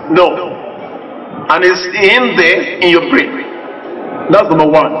 No. And it's in there in your brain. That's number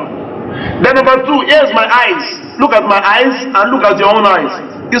one. Then number two, here's my eyes. Look at my eyes and look at your own eyes.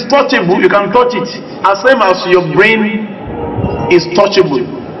 It's touchable, you can touch it. As same as your brain is touchable.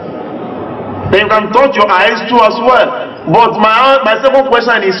 Then you can touch your eyes too as well. But my second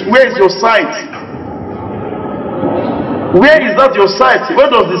question is, where is your sight? Where is that your sight?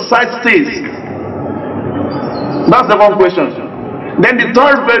 Where does the sight stay? That's the one question. Then the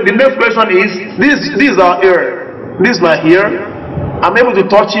next question is, this is our ear. This is my ear. I'm able to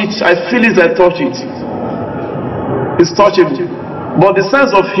touch it. I feel it, I touch it. It's touchable. But the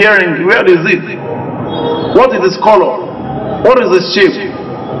sense of hearing, where is it? What is its color? What is its shape?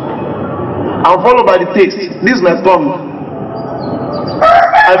 I'm followed by the taste. This is my tongue.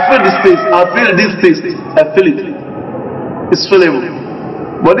 I feel this taste. I feel this taste. I feel it. It's feelable.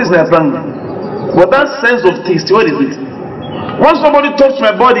 But this is my tongue. But that sense of taste, what is it? Once somebody touches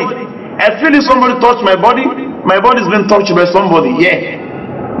my body, I feel if somebody touched my body is being touched by somebody,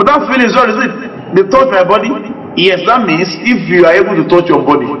 yeah. But that feeling is what is it? They touch my body? Yes, that means if you are able to touch your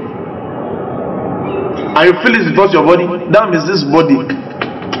body, and you feel it to touch your body, that means this body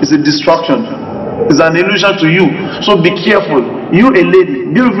is a distraction. It's an illusion to you. So be careful. You a lady,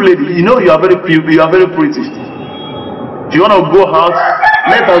 beautiful lady, you know you are very pretty. If you want to go out,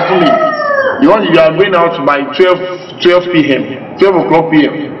 let us do it. You are going out by 12 p.m., 12 o'clock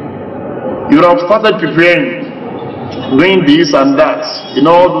p.m. You have started preparing, doing this and that, you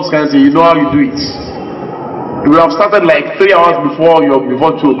know, all those kinds of things, you know how you do it. You have started like 3 hours before 2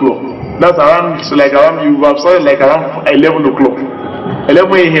 o'clock. That's around you have started like around 11 o'clock, 11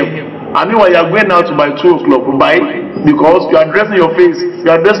 a.m. I mean, when you are going out by 2 o'clock, because you are dressing your face, you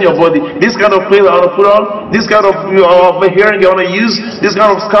are dressing your body. This kind of clothes I want to put on, this kind of hearing I want to use, this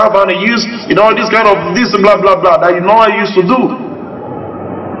kind of scarf I want to use, you know, this kind of this blah blah blah that you know I used to do.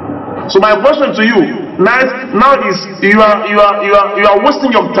 So my question to you now is, you are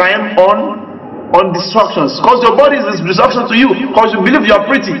wasting your time on distractions, because your body is a distraction to you, because you believe you are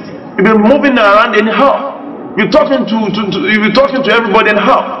pretty. You've been moving around anyhow. You're talking to everybody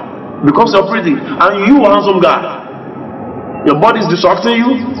anyhow because you're pretty, and you are handsome guy. Your body is distracting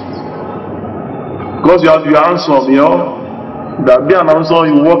you because you are handsome. You know that being handsome,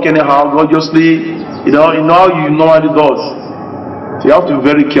 you walk anyhow gorgeously. You know how you normally does. So you have to be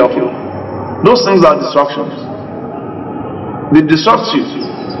very careful. Those things are distractions. They distract you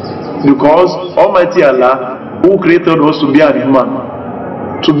because Almighty Allah, who created us to be a human,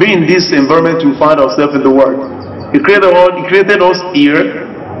 to be in this environment to find ourselves in the world, He created us here.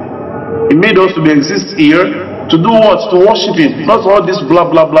 He made us to exist here. To do what? To worship Him. Not all these blah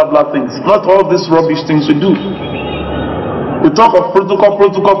blah blah blah things. Not all these rubbish things we do. We talk of protocols.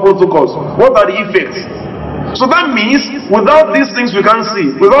 What are the effects? So that means without these things we can't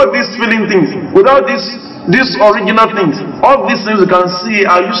see, without these feeling things, without these original things, all these things we can see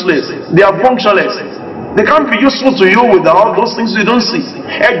are useless. They are functionless. They can't be useful to you without those things you don't see.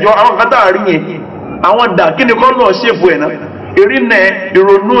 Ẹjọ́ àwọn kátà àárín yẹn, àwọn dà kí ni kọ́ lọ́ọ̀ ṣèpù ẹ̀ náà? Ìrìnà ẹ̀,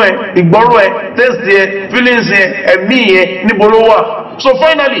 ìrònú ẹ̀, ìgbọ́rọ̀ ẹ̀, tẹ́sítì ẹ̀, feelings ẹ̀, ẹ̀mí ẹ̀, níbo ló wà? So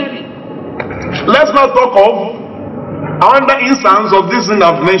finally, let's not talk of another instance of this thing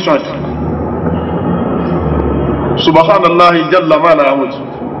I've mentioned. Subhanallah Jalla ma la yamut.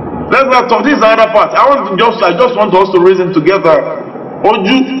 Let's not talk. This is another part. I just want us to reason together.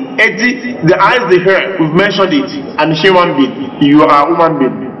 Oju, eti, the eyes, the hair. We've mentioned it. And human being. You are a human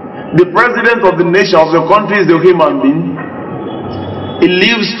being. The president of the nation of the country is a human being. It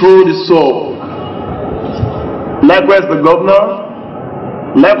lives through the soul. Likewise the governor.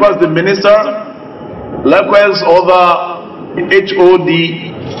 Likewise the minister. Likewise other HOD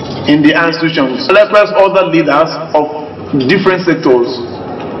in the institutions. Likewise other leaders of different sectors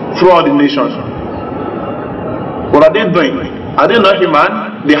throughout the nation. What are they doing? Are they not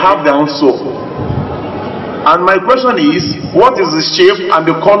human? They have their own soul. And my question is, what is the shape and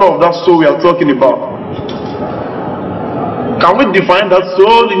the color of that soul we are talking about? Can we define that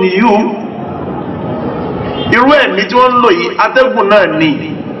soul in you? Irú ẹ̀mí tí wọ́n ń lò yìí, atẹ́gùn náà ni.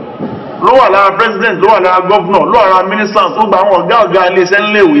 Ló wà lára president, ló wà lára governor, ló wà lára minister, tó gba àwọn ọ̀gá iléeṣẹ́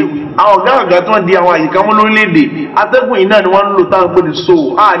ńléèwé, àwọn ọ̀gá tí wọ́n di àwọn àyíká mú lórílẹ̀-èdè. Atẹ́gùn yìí náà ni wọ́n ń lò táwọn pé ní soul,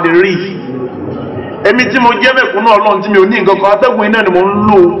 á lè rí. Èmi tí mo jẹ́ mẹ̀kúnnù Ọlọ́run tí mi ò ní nǹkan kan, atẹ́gùn yìí náà ni mo ń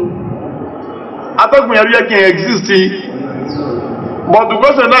lò. Atẹ́gùn yẹn ló yẹ kí n exist. But the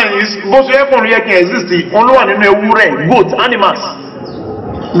question now is, bó ṣe yẹ kó yẹ kí n exist, wọ́n ló wà nínú ewúrẹ́, goat, animals.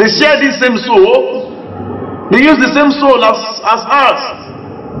 They share this same soul. They use the same soul as us.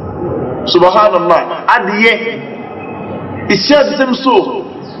 Subhanallah. Adiyeh. It shares the same soul.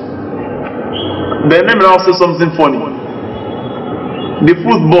 Then let me now say something funny. The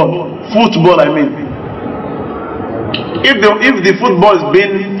football I mean. If the football is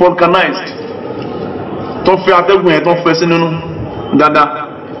being vulcanized, don't feel atẹ́gùn yẹn, don't feel sínú dada.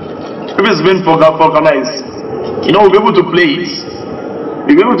 If it's being vulcanized, you know, we'll be able to play it.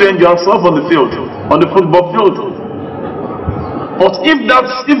 We'll be able to enjoy ourselves on the field, on the football field. But if that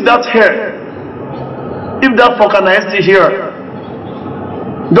vulcanized hair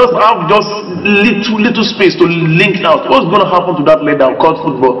just have little space to link out, what's going to happen to that leather called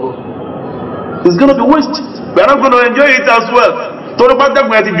football? It's going to be wasted. We are not going to enjoy it as well. Torí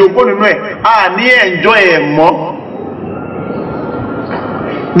pátákùn ẹ ti jòkó nínú ẹ̀, a ní enjoy ẹ̀ mọ́.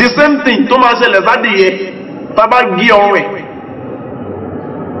 The same thing tó máa ṣẹlẹ̀ sádìyẹ, tábà gé ọrùn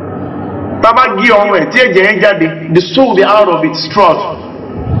ẹ̀ tí ẹ̀jẹ̀ yẹn jáde, the soul will be out of it, strong.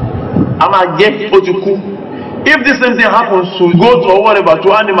 A máa jẹ́ ó ti kú. If the same thing happens to goat or whatever,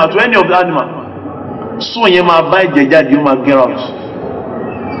 to animal, to any of the animal, soul yẹn máa bá ẹ̀jẹ̀ jáde, ó máa get out.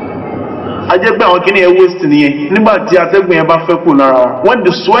 Ajẹ́gbẹ́ àwọn kìíní ẹ̀ waste nìyẹn nígbà tí atẹ́gùn yẹn bá fẹ́ kù lára when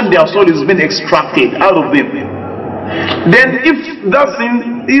their soul is being extracted out of them. Then if that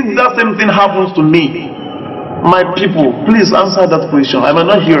same thing happens to me, my people, please answer that question. I might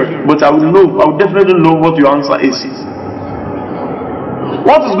not hear it, but I will definitely know what your answer is.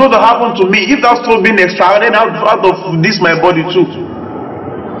 What is going to happen to me if that soul being extracted out of this my body too?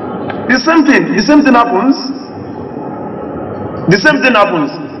 The same thing happens. The same thing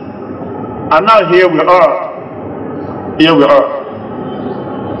happens. And now here we are.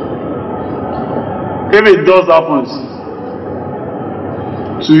 If it does happen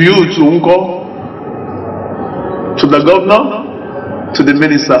to you, to Unko, to the governor, to the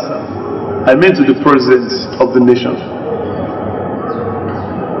minister, I mean to the president of the nation,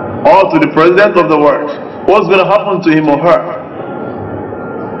 or to the president of the world, what's going to happen to him or her?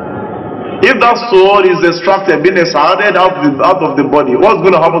 If that soul is extracted, being extracted out of the body, what's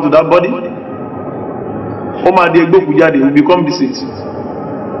going to happen to that body? Will become deceit.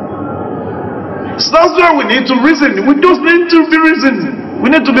 So that's why we need to reason. We just need to be reasoning.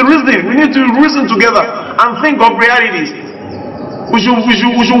 We need to be reasoning. We need to reason together and think of realities. We should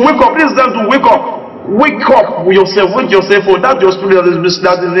wake up. It is time to wake up. Wake up with yourself. Wake yourself up. That's your spirit that is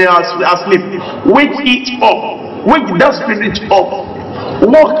asleep. Wake it up. Wake that spirit up.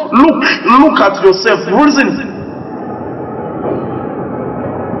 Look at yourself. Reason.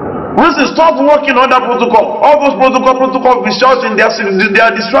 Stop working on that protocol. All those protocols be shouting, they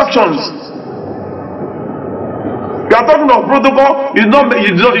are distractions. You are talking of protocol,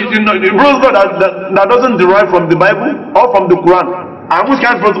 protocol that doesn't derive from the Bible or from the Quran. And which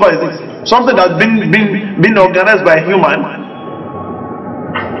kind of protocol is it? Something that's been organized by a human.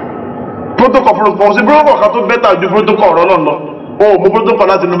 Protocol ṣe protocol kan tó better ju protocol ọ̀rọ̀ lọ́nà. Oh, mo protocol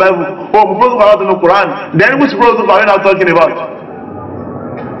láti inú Bible. Oh, mo protocol láti inú Quran. Then which protocol are we now talking about?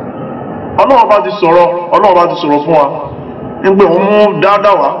 Ọlọ́run bá ti sọ̀rọ̀ fún wa. Nígbà òun mú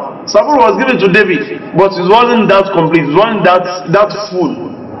dáadáa wá. Sabur was given to David, but it wasn't that complete. It wasn't that full.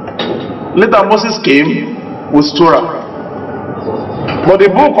 Later Moses came with Torah. But the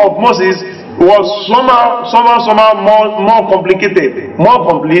book of Moses was somehow more complicated, more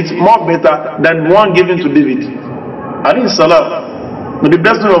complete, more better than one given to David. Alayhi salam. But the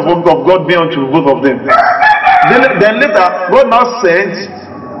blessing of God be unto both of them. Then later, God now sent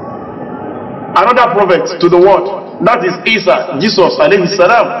another prophet to the world. That is Isa, Jesus, alayhi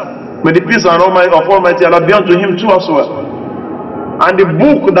salam. May the peace and of Almighty Allah be unto him too as well. And the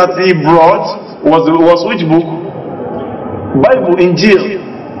book that he brought was which book? Bible, Injil.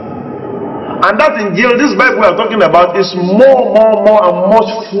 And that Injil, this Bible we are talking about, is more and much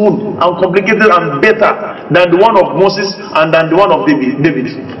full and complicated and better than the one of Moses and than the one of David.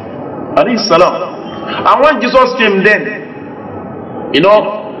 Alayhi salam. And when Jesus came then, he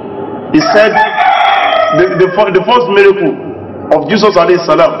said the first miracle of Jesus alayhi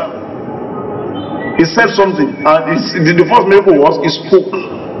salam, he said something, and the first miracle was he spoke.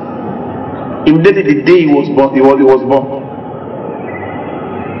 Immediately the day he was born, he was born.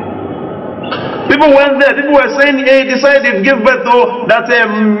 People went there. People were saying, "Hey, decided to give birth to that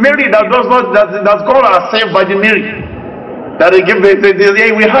Mary that's called herself Virgin Mary. That they give birth.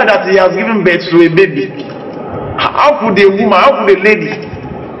 We heard that he has given birth to a baby. How could a woman, how could a lady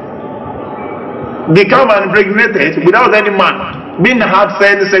become impregnated without any man being had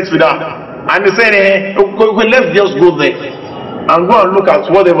sex with her?" And they said, "Hey, let's just go there and go and look at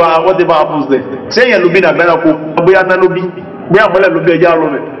whatever happens there." Say you be na benako, boya na lobi, boya mole lobi eja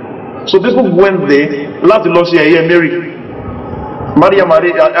lobe. So people went there, láti lọ sí ẹ̀yẹ Maryam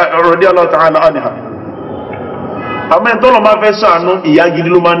radiyallahu ta'ala anha. Àmọ́ tó lọ máa fẹ́ ṣàánú ìyá gidi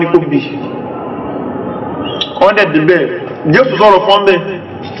ló máa ní kó bí. On the bed, Jésù sọ̀rọ̀ fún mi.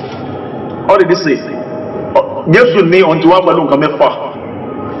 What did he say? Jésù ní ohun tí wọ́n pẹ̀lú nǹkan mẹ́fà.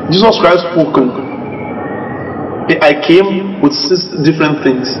 Jesus Christ spoke. I came with 6 different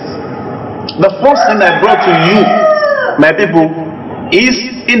things. The first thing I brought to you, my people, is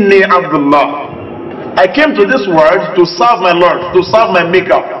Inni Abdullah. I came to this world to serve my Lord, to serve my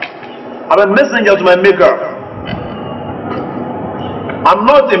Maker. I'm a messenger to my Maker. I'm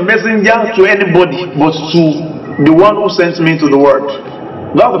not a messenger to anybody, but to the one who sent me to the world.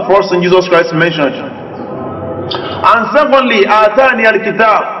 That's the first thing Jesus Christ mentioned. And secondly, Atani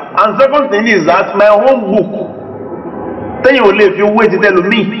al-Kitab. And second thing is that my own book. Then you will live, you wait to tell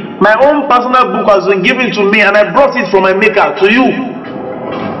me. My own personal book has been given to me, and I brought it from my Maker to you.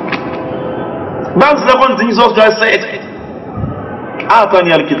 That's the second thing Jesus Christ said.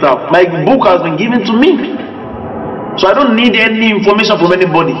 Atani al-Kitab. My book has been given to me. So I don't need any information from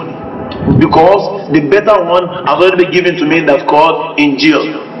anybody. Because the better one has already been given to me, that's called Injil.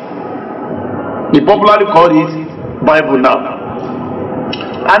 They popularly call it Bible now.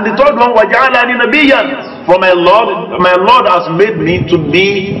 And the third one, وَجَعَلَنِي نَبِيًّا. For my Lord has made me to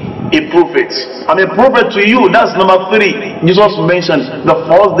be a prophet. I'm a prophet to you. That's number 3. Jesus mentioned the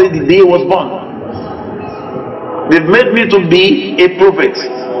first day, the day he was born. They've made me to be a prophet.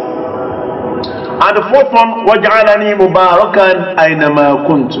 And the fourth one, وَجَعَلَنِي مُبَارَكًا أَيْنَمَا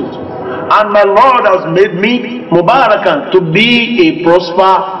كُنْتُ. And my Lord has made me Mubarakan, to be a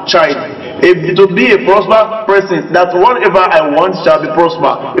prosper child. To be a prosper person, that whatever I want shall be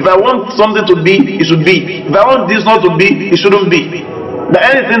prosper. If I want something to be, it should be. If I want this not to be, it shouldn't be.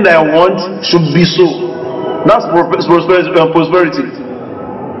 That anything that I want should be so. That's prosperity.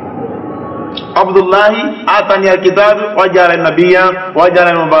 Abdullahi atani al-kitab wa ja'ala nabiyyan wa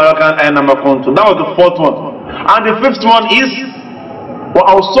ja'ala mubarakan aynama kuntu. That was the fourth one. And the fifth one is wa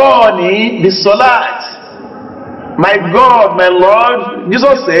awsani bis salat. My God, my Lord,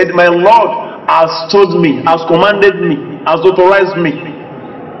 Jesus said, my Lord has told me, has commanded me, has authorized me.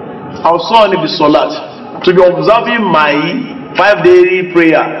 Awsani bis salat, to be observing my 5-day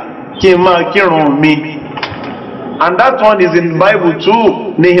prayer. Kirun me. And that one is in the Bible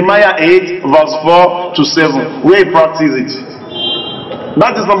too, Nehemiah 8 verse 4 to 7, where he practices it.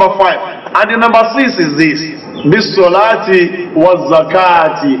 That is number 5. And the number 6 is this: bis salati was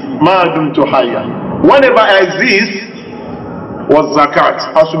zakati madum to haya. Whenever I exist, was zakat.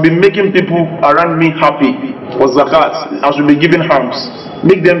 I should be making people around me happy. Was zakat. I should be giving alms,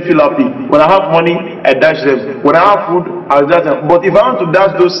 make them feel happy. When I have money, I dash them. When I have food, I dash them. But if I want to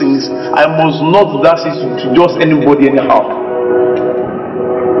dash those things, I must not dash it to just anybody anyhow.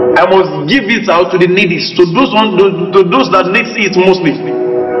 I must give it out to the needy, to those that need it mostly.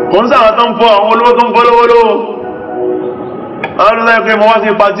 Once I don't for follow. I don't like him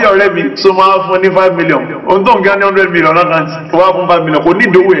wanting party already, so I have 25 million. On don't get 100 million, I can't. 5 million. We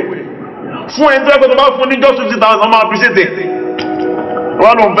need the way. For entire about for just 50,000, I'm appreciating.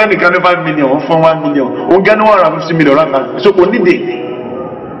 One of them can 5 million, for 1 million. We get 150 million, I can't. So we need it.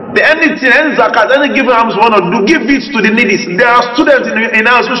 The anything, any zakat, any given alms want to do, give it to the needy. There are students in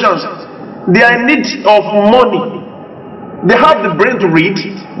our institutions. They are in need of money. They have the brain to read,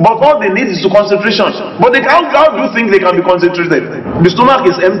 but all they need is to concentration. But they can't. How do you think they can be concentrated? The stomach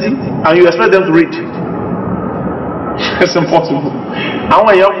is empty, and you expect them to read? It's impossible.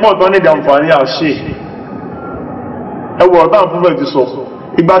 Àwọn èèyàn pọ̀ tó ní ìdànfààní àṣẹ. Ẹ wọ ọ̀tá àpúpẹ̀ ti sọ.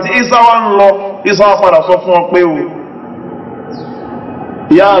 Ìgbà tí Isa wá ń lọ, Isa wá padà sọ fún ọ pé o.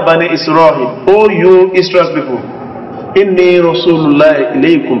 Ya Bani Israel, O you Israel people, Inni Rasulullah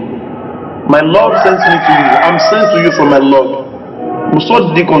ilaykum. My Lord sends me to you. I'm sent to you from my Lord.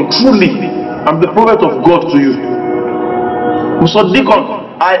 Musaddikon, truly, I'm the prophet of God to you. Musaddikon,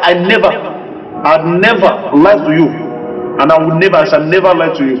 I'd never lied to you, and I shall never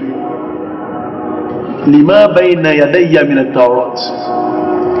lie to you. Lima bayna yadayya min at-Tawrat.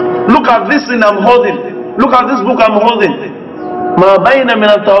 Look at this thing I'm holding. Look at this book I'm holding. Ma bayna min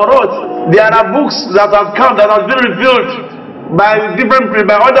at-Tawrat. There are books that have come, that have been revealed by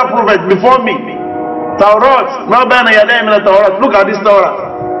other prophets before me. Taurat, look at this Torah.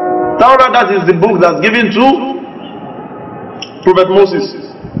 Torah, that is the book that's given to Prophet Moses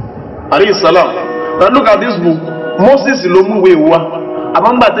alayhi salam. Now look at this book. Moses lomu wewa.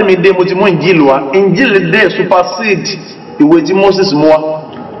 Amamba temi de mo ti mo Injil wa. Injil de supersede ìwé tí Moses mú wá.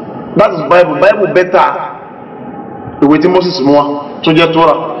 That is Bible. Bible better ìwé tí Moses mú wá tó jẹ́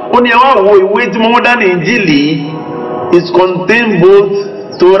Torah. Ó ní ẹ wá wo ìwé tí mo mú dání Injil. It contains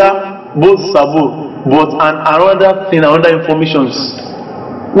both Torah, both Sabur, but another thing, another informations,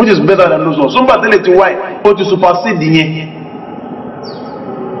 which is better than those ones. Somebody tell it to why, or to supersede the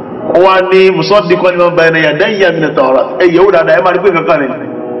one name, Musaddikon lima bayna yadayya min at-Tawrat. Yehuda da ema ripe kankan ni.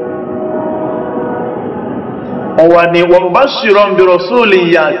 One name, wa mubashiran bi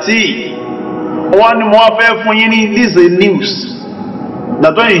rasulin yati. One name, mo fẹ́ fún yín ní, this is a news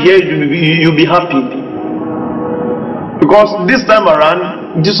that when you hear it, you'll be happy. Because this time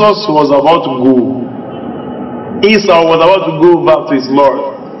around, Jesus was about to go. Esau was about to go back to his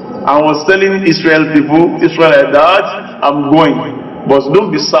Lord and was telling Israel that I'm going. But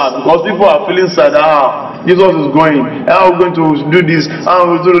don't be sad, because people are feeling sad. Jesus is going. How are we going to do this? How are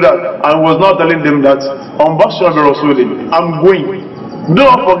we going to do that? And was not telling them that I'm going.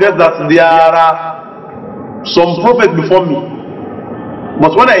 Don't forget that there are some prophets before me.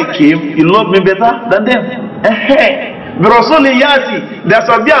 But when I came, you loved me better than them. The Rasul Yati, there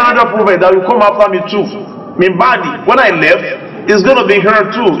shall be another prophet that will come after me too. Mimbadi, when I left, it's going to be here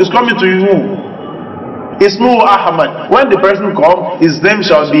too. It's coming to you. Ismu Ahmad. When the person comes, his name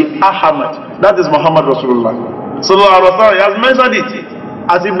shall be Ahmad. That is Muhammad Rasulullah. Sallallahu alaihi wasallam. He has mentioned it.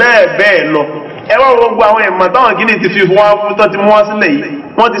 As he bear law. Ẹwà gbogbo àwọn ẹ̀mọ̀ táwọn kìíní ti fi wá fún tó ti mú wá sílẹ̀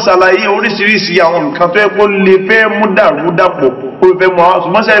yìí. Wọ́n ti ṣàlàyé oríṣiríṣi àwọn nǹkan tó yẹ kó lè fẹ́ mú dàrú dàpọ̀ kó fẹ́ mú àwọn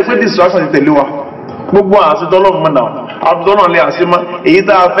ṣùgbọ́n ṣe é pé distraction ti tẹ̀lé wa. Gbogbo àṣetọ́lọ́mù náà àbùtọ́nà lè àṣemá èyí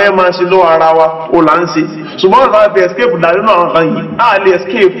tá a fẹ́ máa ṣe lọ́wọ́ ara wa ó là ń ṣe ṣùgbọ́n ọ̀tá fẹ́ escape dàrí náà kan yìí á lè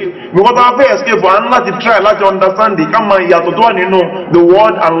escape because tá a fẹ́ escape à ń láti try láti understand ká máa ìyàtọ̀ tó wà nínú the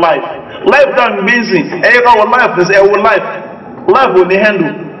world and life. Life tá a gbé ń sìn ẹ̀yẹ ká wọ life ní ẹ̀wọ̀ life ò ní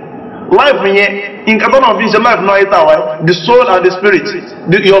handle life yẹn nǹkan tó náà fi ń ṣe life náà yẹ tà wá the soul and the spirit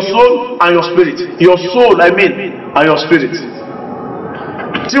your soul and your spirit and your spirit.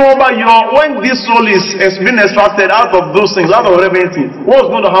 When this soul is being extracted out of those things, out of everything, what's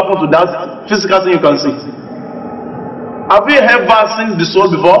going to happen to that physical thing you can see? Have you ever seen the soul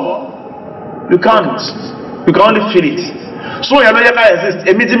before? You can't. You can only feel it. So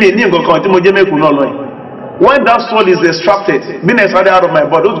when that soul is extracted, being extracted out of my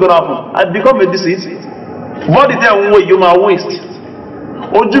body, what's going to happen? I become a disease. Body there way you my waste.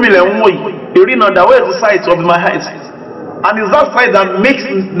 Where is the sight of my eyes? And it's that side that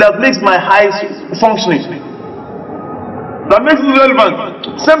makes my eyes functioning. That makes it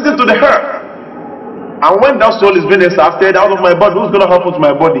relevant. Same thing to the hair. And when that soul is being extracted out of my body, what's going to happen to my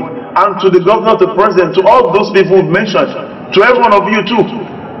body? And to the governor, to the president, to all those people we've mentioned, to every one of you too.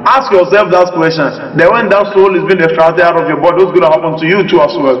 Ask yourself that question. Then when that soul is being extracted out of your body, what's going to happen to you too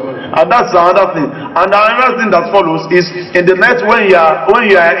as well? And that's another thing. And another thing that follows is in the night when you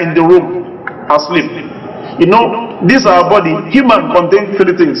are in the room asleep. You know, this our body, human contains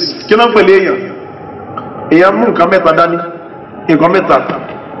three things.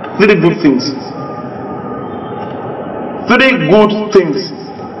 3 good things. 3 good things.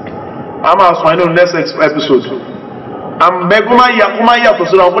 I'm asking in the next episode. I'm begging my ya to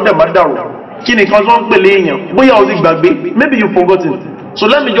say what the matter. Kini kan so npe le eyan. Boya o ti gbagbe. Maybe you forgotten. So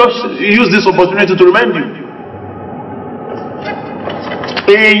let me just use this opportunity to remind you.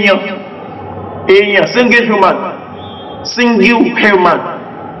 Eyan, single human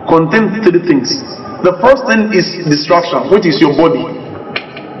contains 3 things. The first thing is distraction, which is your body.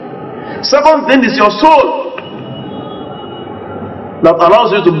 Second thing is your soul, that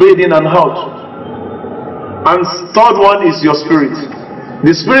allows you to bathe in and out. And third one is your spirit.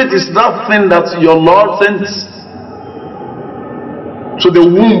 The spirit is that thing that your Lord sends to the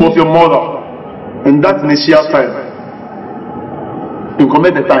womb of your mother in that initial time. You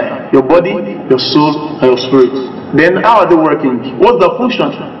commit the time, your body, your soul, and your spirit. Then how are they working? What's the function?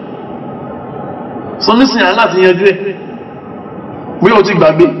 So listen, I'm not in your dream. We don't think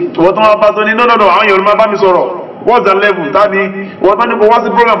that big. What am I about to no, I want you to what's the level? What's the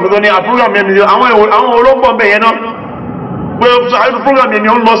program? A program, I want to well, so I have a program in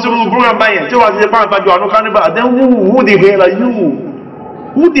your lost program by it. You are the part that you are not cannibal. Then who the hell are you?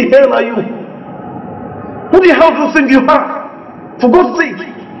 Who the hell are you? Who the hell do you think you are? For God's sake.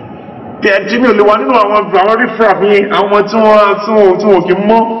 Jimmy, the one who I want to frap me, I want to walk in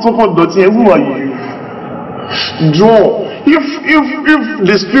more to put the who are you? Draw. If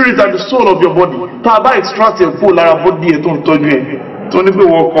the spirit and the soul of your body, Taba extract your full body and don't tell you. Don't even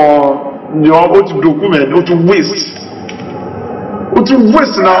walk on your own document, not to waste. What you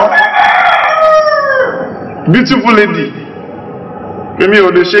waste now? Beautiful lady. Èmi ò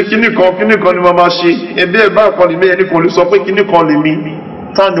lè ṣe kíní kan ni mama ṣe. Ẹbí ẹ bá kan lè mí ẹni kan lè sọ pé kíní kan lè mí.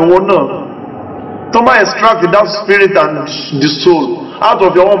 Ta ni wọ́n náà? Tọ́ba extract that spirit and the soul out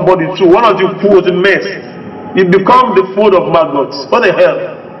of your own body too. Why don't you put the mess? You become the food of maggots. What the hell?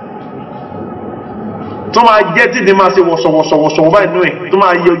 Tọ́ba jẹ́ tí ìdí máa ṣe wọ̀ṣọ̀wọ̀ṣọ̀ báyìí nú ẹ̀.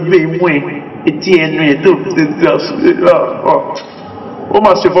 Tọ́ba yọ ìgbé imú ẹ̀. Etí ẹnu ẹ̀ tó ó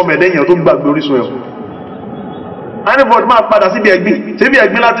máa ṣe fọmọ ẹ̀dẹ́ èèyàn tó gbàgbé orísun ẹ̀. Anybody máa padà síbi ẹ̀gbin. Síbi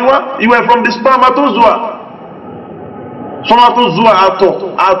ẹ̀gbin láti wá. You were from the spermatozoa. Spermatozoa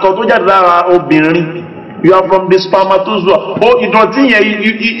àtọ̀ tó jáde lára obìnrin. You are from the spermatozoa. Ó ìdọ̀tí yẹn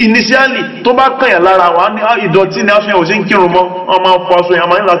initially tó bá kàn yẹn lára wa ní ìdọ̀tí ni aṣọ yẹn ò sí ń kírun mọ́. Wọ́n máa ń fọ aṣọ yẹn, wọ́n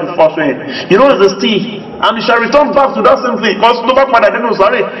máa ń láti fọ aṣọ yẹn. You know it's a stick. And you shall return back to that same thing. Because tó bá padà nínú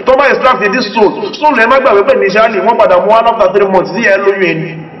sáré, tó bá extract this soul. Soul ẹ̀ má gbàgbé pé initially wọ́n padà mú wá after 3 months sí ẹ lóyún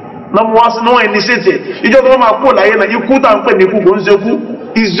ẹni. Náà mú wá sí náà initiate. Ìjọba wọn máa kú láyé náà, ikú tá à ń pè ní ikú kò ń ṣe kú.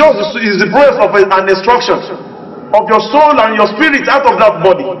 It's the process of an extraction of your soul and your spirit out of that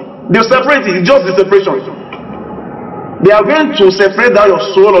body. They separate it, it's just the separation. They are going to separate that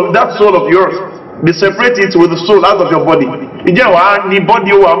soul of yours. They separate it with the soul out of your body. Ìjẹ́ wàá ní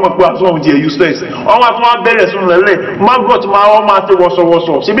bọ́dí owó àwọn ọmọ àti ọmọ jẹ́ useless. Ọmọ àti wọn bẹ̀rẹ̀ sún lẹ́lẹ̀. Maggot máa ti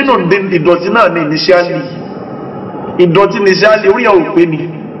wọ̀sọ̀wọ̀sọ̀. Ṣebí náà ìdọ̀tí náà ní initially. Ìdọ̀tí initially orí ẹ̀ ò pé ni.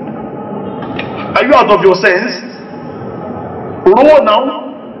 Are you out of your sense? Rówó náà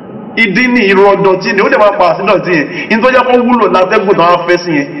ìdí ní ìrọ̀ dọ̀tí ni ó dẹ̀ máa pa àti dọ̀tí yẹn. Nítorí kó wúlò látẹ́gùn náà fẹ́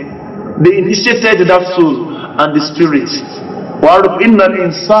sí yẹn. They initiated that soul and the spirit. وَعَرَفْ إِنَّ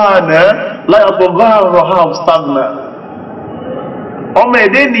الْإِنسَانَ لَا يَطْغَى رَهَا اسْتَغْنَى. ọmọ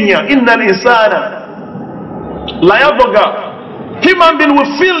ẹ̀dẹ́ ènìyàn إِنَّ الْإِنسَانَ لَا يَطْغَى. Human being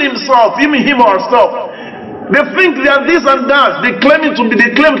will feel himself, him or herself. They think they are this and that. They claim to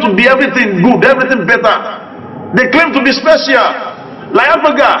be everything good, everything better. They claim to be special. لَا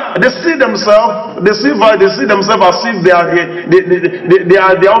يَطْغَى. They see themselves as if they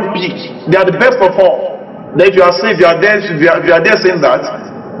are their own peak. They are the best of all. That if you are saying, if you are there saying that,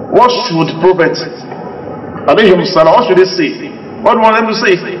 what should prophet alayhi salam, what should they say? What do you want them to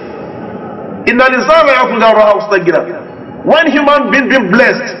say? Inna al-insana ya'khudhu ar-raha mustaghira. When human being been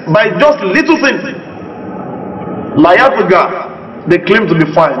blessed by just little things, la yatgha, they claim to be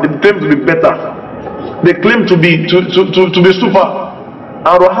fine, they claim to be better, they claim to be super.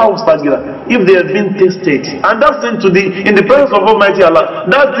 Ar-raha mustaghira. If they have been tested, and that thing in the presence of Almighty Allah,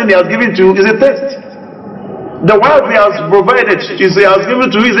 that thing He has given to you is a test. The wealth He has provided, He has given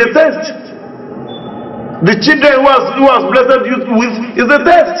to you is a test. The children who has blessed you with is a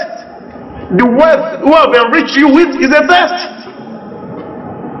test. The wealth who have enriched you with is a test.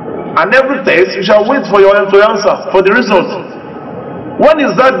 And every test you shall wait for your answer, for the result. When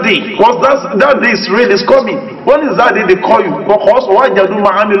is that day? Because that day is real, is coming. When is that day they call you? Because everything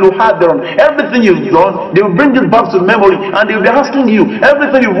you've done, they will bring it back to memory, and they will be asking you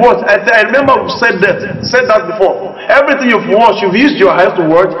everything you've watched. I remember we said that before. Everything you've watched, you've used your eyes to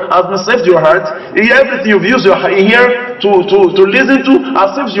watch, has been saved to your heart. Everything you've used your ear to listen to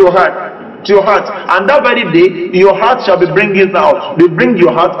has saved your heart. To your heart, and that very day your heart shall be bringing out. They bring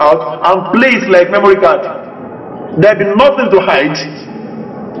your heart out and play it like memory card. There be nothing to hide.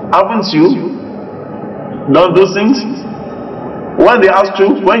 Haven't you done those things? When they ask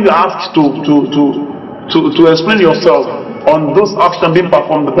you, when you ask to explain yourself on those actions being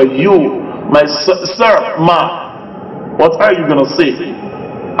performed by you, my sir, ma, what are you gonna say?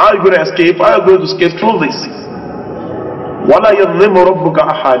 How are you gonna escape? How are you going to escape through this? وَلَا يَظْلِمُ رَبُّكَ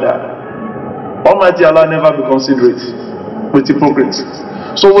أَحَدًا. Almighty Allah never be considerate with hypocrites.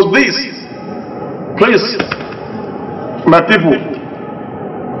 So with this, please, my people,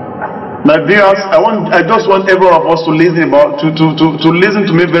 my viewers, I just want every one of us to listen to listen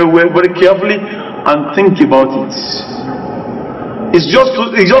to me very well, very carefully, and think about it. It's just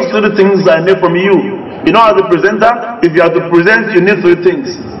three things I need from you. You know, as a presenter, if you have to present, you need three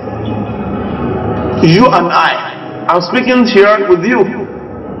things. You and I'm speaking here with you.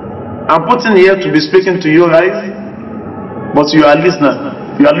 I'm putting here to be speaking to you guys, but you are listening.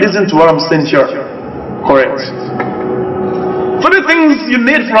 You are listening to what I'm saying here. Correct. Three things you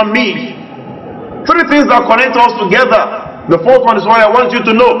need from me. Three things that connect us together. The fourth one is what I want you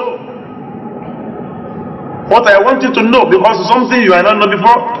to know. What I want you to know, because it's something you might not know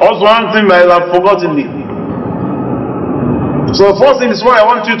before, also one thing you might have forgotten me. So the first thing is what I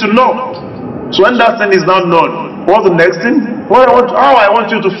want you to know. So when that thing is not known, what's the next thing? How I want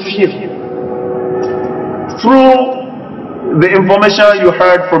you to feel through the information you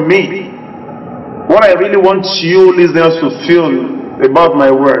heard from me. What I really want you listeners to feel about my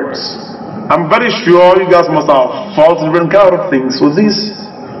words. I'm very sure you guys must have felt different kind of things. So this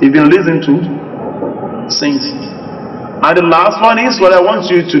you've been listening to since. And the last one is what I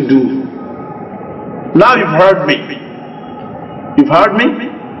want you to do. Now you've heard me. You've heard me?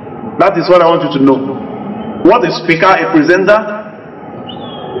 That is what I want you to know. What a speaker, a presenter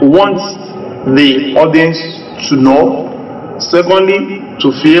wants the audience to know. Secondly,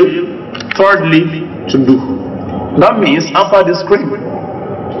 to feel. Thirdly, to do. That means after the screen,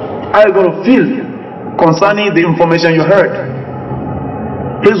 how are you going to feel concerning the information you heard?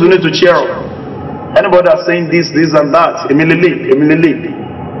 Please, we need to cheer up. Anybody that's saying this and that, immediately.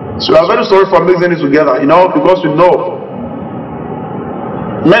 So we are very sorry for mixing it together, because we know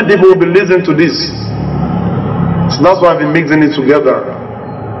many people will be listening to this. So that's why I've been mixing it together.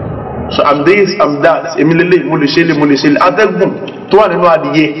 So I'm this, I'm that. Immediately,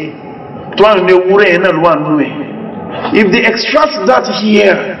 if they extract that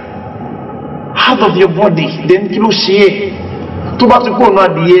here out of your body, then kilo share. To ba ti ko na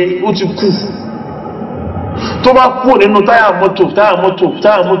adìẹ, ó ti kú. Tó bá kú nínú táyà mọ́tò,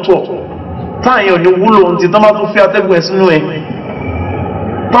 táyà yẹn ò ní wúlò ntí tó bá tún fi atẹ́gùn ẹ̀ sínú ẹ̀.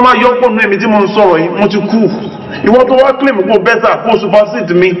 Tó bá yọ pọ̀ nínú èmi tí mo ń sọ̀rọ̀ yìí, mo ti kú. Ìwọ tó wá claim kó better kó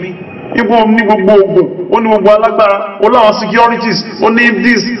supersede mi. Ibo ní gbogbo ogun, ó ní gbogbo alágbára, ó láwọn securities, ó ní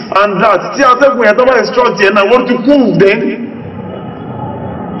this and that. Tí atẹ́gùn yẹn tó bá extract yẹn náà, wọ́n ti kú then.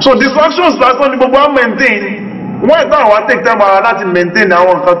 So distractions lásán ni gbogbo á maintain. Why is that I take time to maintain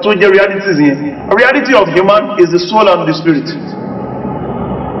our realities here? The reality of human is the soul and the spirit.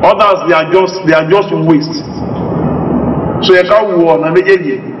 Others they are just waste. So you can't warn and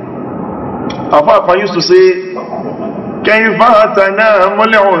I used to say, كيف تنام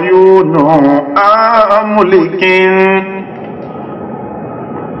العيون ملك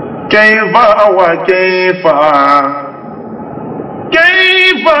كيف وكيف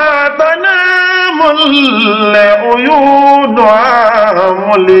كيف تنام العيون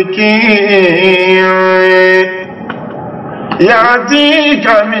ملك يأتيك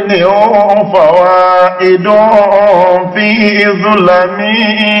منه فوائد في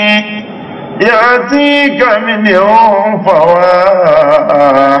ظلمي يأتيك منه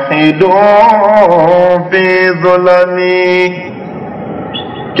فواحد في ظلمي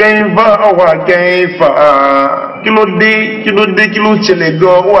كيف وكيف kilo dé kilo ṣẹlẹ̀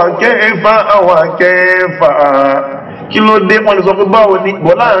gan wa kẹfà àwa kẹfà kilo dé wọn lè sọ pé báwo ni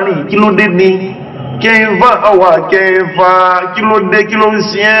bọ́ láàrin kilo dé ni kẹfà àwa kẹfà kilo dé kilo ń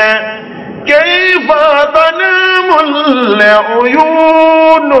ṣe ẹ́ kẹfà tanamulẹ̀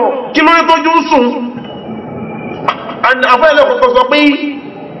oyúnù kilo dé tójú sùn. àfẹ́lẹ́ kọ̀kọ́ sọ pé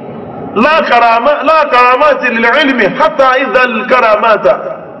la karamati lil ilmi hatta idha al karamata.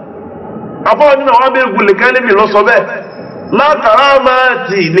 Àfọwọ́ nínú àwọn abẹ́rẹ́ gùn lè kálí mi lọ sọ bẹ́ẹ̀. la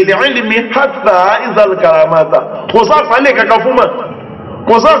karamati lil ilmi hatta izal karamata kò sáfàlẹ̀ kankan fún mọ̀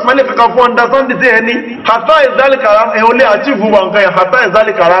kò sáfàlẹ̀ kankan fún understanding tí ẹni hatta izal karamata ẹ̀ olè àti ìfúnwà nǹkan yẹn hatta izal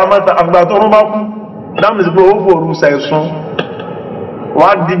karamata àgbà tó rún bá kú dáhùn sí pé ó fòrú sẹ̀sùn wà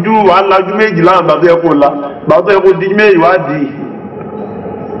á dijú wà á lajú méjì láwọn bàbá ẹ̀ kò la bàbá ẹ̀ kò dijú méjì wà á di.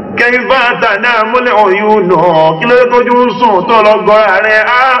 kẹ́yìnbá tàná múlẹ̀ òyìn nà kí ló dé tójú ń sùn tó lọ gọ́ra rẹ̀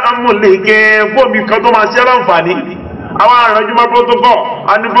á amúlẹ̀kẹ́ fóònù kan tó máa ṣe láǹfààní. àwọn àrànjúmọ́ protocol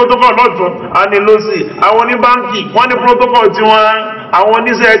a ní protocol lọ́tún a ní lọ́sì àwọn ní báńkì wọ́n ní protocol tiwọn àwọn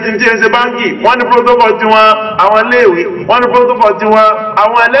oníṣẹ́ tí ń ṣe báńkì wọ́n ní protocol tiwọn àwọn iléèwé wọ́n ní protocol tiwọn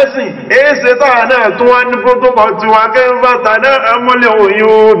àwọn ẹlẹ́sìn èéṣe táwọn náà tún wọ́n ní protocol tiwọn kẹ́ńbà tàná amúlẹ̀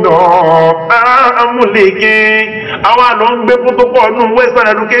òyìn nà amúlẹ̀kẹ́ àwọn àlọ́ ń gbé protocol nù western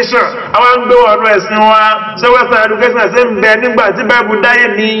education àwọn ń gbé wọn ẹ̀sìn wa ṣé western education ṣe ń bẹ nígbà tí báìbù dáyé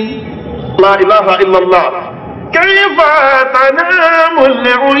ní la ilaha illallah. كيف تنام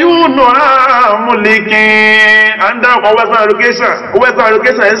العيون عاملكين عند western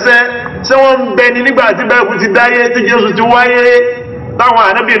education ẹsẹ ṣé wọ́n ń bẹ ní nígbà tí báyìí ti dáyé tí Jésù ti wáyé táwọn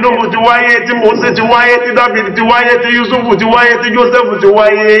ànábì Nóhù ti wáyé tí Mósè ti wáyé tí Dáfídì ti wáyé tí Yúsúfù ti wáyé tí Jósẹ́fù ti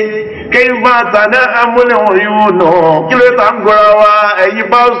wáyé كيف تنام العيون kí ló ta ń gbọ́ra wa ẹ̀yin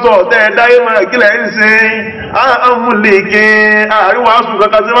pásítọ̀ tẹ́ ẹ dáyé mọ́ kí lẹ́ ń ṣe àmúlẹ̀kẹ́ àríwáṣù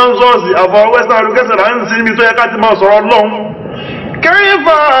kankan tí wọ́n ń sọ́ọ̀sì àbọ̀ western education là ń sin níbi tó yẹ ká ti máa sọ̀rọ̀ lọ́hùn. كيف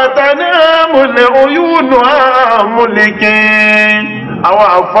تنام العيون àmúlẹ̀kẹ́ àwọn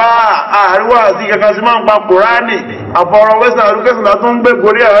àfa àríwáṣù kankan tí máa ń pa Kùránì àfọ̀rọ̀ western education là tún ń gbé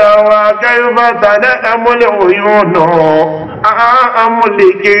gorí ara wa كيف تنام العيون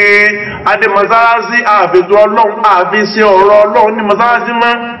àmúlẹ̀kẹ́ adé mọ́sálásí àfẹ́tò ọlọ́run àfẹ́sẹ̀ ọ̀rọ̀ ọlọ́run ní mọ́sálásí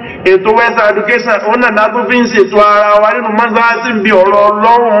mọ́ ètò western education òun náà tó fi ń ṣètò ara wa nínú mọ́sálásí níbi ọ̀rọ̀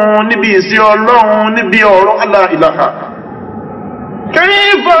ọlọ́run níbi ìṣe ọlọ́run níbi ọ̀rọ̀ la ilaha.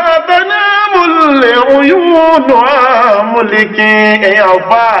 كيف تنام العيون عاملكين ẹ̀yin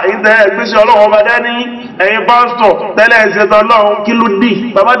àfa ìdá ẹgbẹ́sẹ̀ ọlọ́run ọba dání ẹ̀yin pásítọ̀ tẹ́lẹ̀ ìṣètò ọlọ́run kí ló dì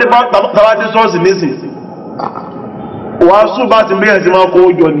bàbá dé ṣọ́ọ̀ṣì nísìnyí wàásù bá ti bẹ̀rẹ̀ sí máa kó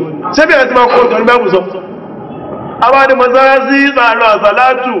jọ ni ṣé bẹ̀rẹ̀ sí máa kó jọ ní bẹ́ẹ̀ sọ. abáde mọ́sálásí sàlọ́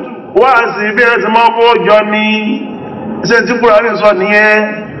àsàlátù wáàsí bẹ̀rẹ̀ sí máa kó jọ ni ṣé tí Kùránì sọ nìyẹn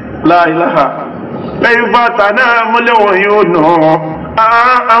la ilaha. lẹ́yìn fata náà múlẹ̀ wọ̀nyí ò nà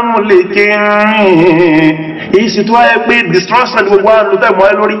ámúlẹ̀kẹ́ èyí sì tó wáyé pé destruction gbogbo àrùn tẹ̀mọ́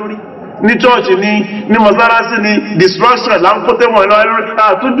ẹ lórí ní chọ́ọ̀chì ní mọ́sálásí ní destruction là ń kó tẹ̀mọ́ ẹ lórí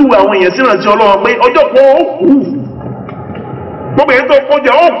àtúndù àwọn èèyàn sí ìrántí Ọlọ́run pé ọjọ́ kan ó kú gbogbo èyí tó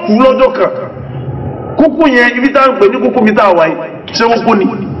kọjá ó kú lọ́jọ́ kan kúkú yẹn ibi tá ń pè ní kúkú mi tá a wáyé ṣé kúkú ni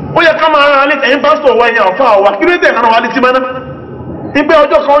ó yẹ ká máa rán alẹ́ ẹ̀yin pásítọ̀ wa yẹn àfa wa kí ló dé ẹ̀ka náà wà létí mọ́ná ipe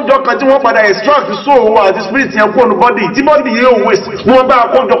ọjọ́ kan tí wọ́n padà extract soul wa àti spirit yẹn kó nu body tí body yẹn ò waste ni wọ́n bá a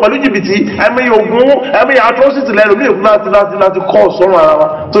kójọ pẹ̀lú jìbìtì ẹ̀mí ogun ẹ̀mí atrocity lẹ́nu ní ìlú láti kọ́ sọ́run ara wa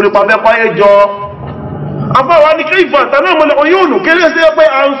torí pàfẹ́ páyé jọ. àfọwọ́ ni kí ìfọ̀ àtàná ìmọ̀lẹ̀ oyún ònù kéré sí pé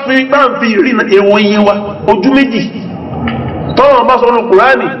à ń fi rí èèwọ̀ yín wa ojú méjì tọ́lọ̀ bá sọ ní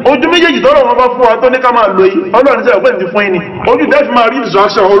Kùránì ojú méjèèjì tọ́lọ̀ wọn bá fún wa tó ní ká máa lò yìí Ọlọ́run sẹ́yìn pé ní fún yín ni ojú tẹ́fì máa rí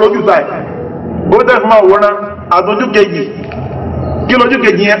distraction olójú táì ojú tẹ́fì máa wòran àtọ́jú kejì kí lójú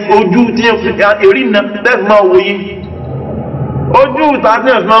kejì yẹn ojú tí yẹn fi èrí iná tẹ́fì máa wò yìí ojú ìta tí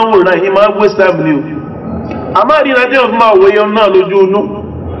yẹn fi máa ń wòran yìí máa waste time ni o àmọ́ àrí iná tí yẹn fi máa wò yẹn náà lójú inú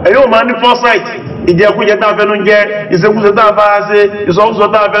ẹ̀yọ́ máa ní foresight ìjẹkújẹ tá a fẹnu jẹ ìṣekúṣe tá a bá a ṣe ìsọkúsọ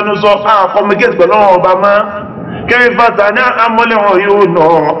tá a fẹnu sọ a communicate pẹ̀lú ọba máa كيف تنام العيون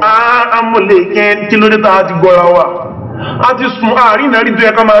عاملكين kí ló dé tá a ti gbọ́ra wa a ti sùn àárín náà rí tó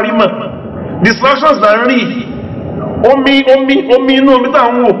yẹ ká máa rí mọ̀ distractions là ń rí omi inú omi tá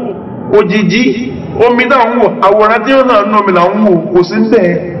à ń wò òjìjí omi tá à ń wò àwòrán tí ó náà nú omi là ń wò kò sí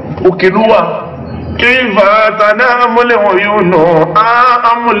bẹ́ẹ̀ òkè ló wà. كيف تنام العيون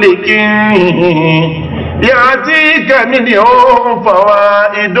عاملكين يأتيك منهم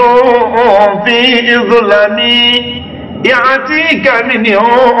فوائد في ظلم يأتيك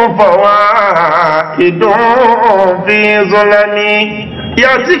منهم فوائد في ظلم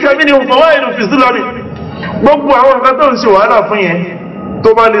يأتيك منهم فوائد في ظلم gbogbo àwọn nǹkan tó ń ṣe wàhálà fún yẹn tó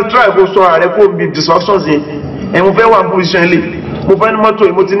bá lè try kó sọ ààrẹ kó bí distractions yẹn ẹ̀ mo fẹ́ wà position lè mo fẹ́ ní mọ́tò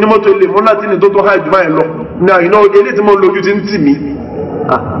yìí mo ti ní mọ́tò ilé mo láti ní tó tó high jù báyìí lọ ní àyìnbó eléyìí tí mo lójú ti ń tì mí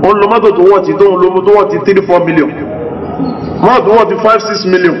ó ń lo mọ́tò tó wọ̀ tí tó ń lo mọ́tò tó wọ̀ tí 3-4 million mọ́tò tó wọ̀ tí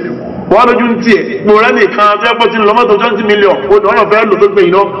 5-6 million wọ́n lójú ń tiẹ̀ gbòòrò nìkan tó yẹ kó ti ń lo mọ́tò 20 million ó dùn ọ̀nà fẹ́ lò tó gbé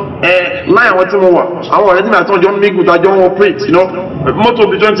yìí náà láì àwọn tí mo wà àwọn ọ̀rẹ́ tí mi àti ọjọ́ ń mígùn tá a jọ ń operate mọ́tò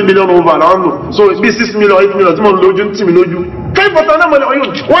bí 20 million over làwọn lò so bí 6 million 8 million tí mo lójú ń tì mí lójú kẹ́yìn pọ̀tà náà mọ̀ ní ọyún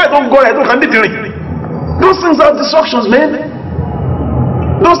wọ́n ẹ̀ tó ń gọ́ ẹ̀ tó kàn dídì rìn Those things are distractions, man.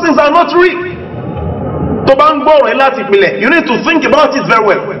 Those things are not real. You need to think about it very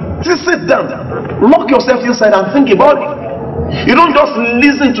well. Just sit down, lock yourself inside and think about it. You don't just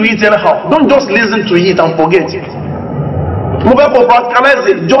listen to it anyhow. Don't just listen to it and forget it. Move up, practicalize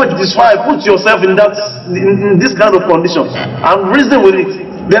it, judge this fire, put yourself in this kind of condition and reason with it.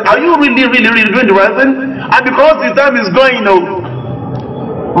 Then are you really doing the right thing? And because the time is going,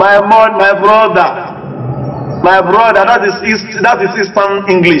 my brother, that is Eastern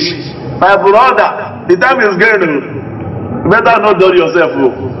English. My brother, the time is going. You better not dull yourself.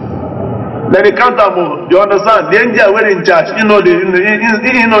 Then the counter move. You understand? The angel were in charge. You know the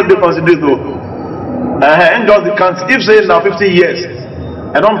consider. And just the count. If say now 50 years,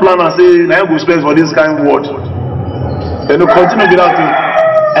 I don't plan and say I go spend for this kind of word. Then you continue without it.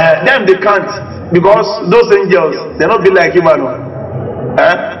 Them they can't, because those angels they not be like human.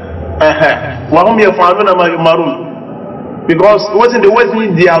 Because what in the way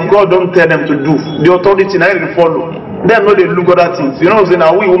their God don't tell them to do, the authority now they follow. They know they look at things. You know, say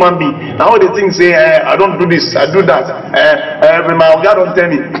now we human being. Now they think say I don't do this, I do that. My God don't tell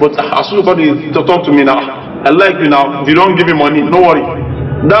me. But as soon as to talk to me now, I like you now. If you don't give me money, no worry.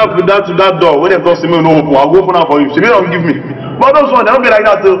 That door, when they talk to me, no open. I'll go open up for you. So you don't give me. But those ones they don't be like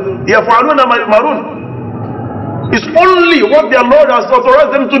that. Yeah, for Arun and Maroon. It's only what their Lord has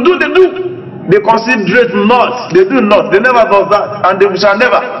authorized them to do, they do. They consider it not. They do not. They never does that. And they shall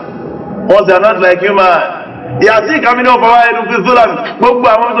never. Once they are not like human. Yeah, I think I'm in over I do this. But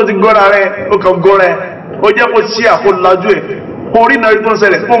I want to go there. Okay, go there. Oh, yeah, what's here? For Lajue. For in the return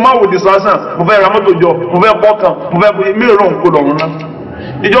sale. For my with this person. For very Ramato Joe. For very Boka. For very Miron.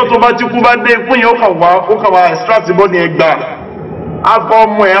 The job about you could day when you come out. Okay, extract the body egg. After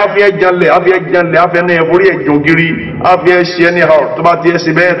my affair gently, after every jungiri, after she anyhow, to about the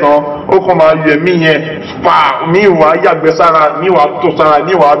Sibeto, Okoma, me, far, me, Yagbesara, you are Tosara,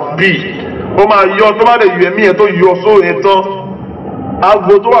 you are B. Oh my, you're to me, to you so eto. I'll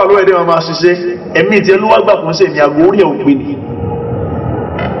go to our lawyer, Master say, and meet the Luaba from saying, Yagoria Winnie.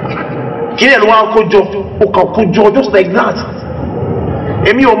 Kill one could jo, just like that.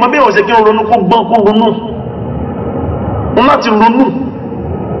 Emi o mami o se ki o ronu ko gbon ko ronu. Láti ronú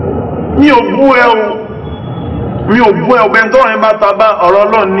mi ò bú ẹ o bẹ́ẹ̀ tó rìn bá tàbá ọ̀rọ̀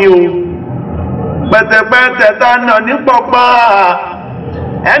Ọlọ́run ní o pẹ̀tẹ̀pẹ̀tẹ̀ tá náà ní pọ̀pá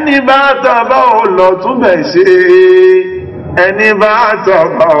ẹni bá tàbá ò lọ tún bẹ̀ ṣe ẹni bá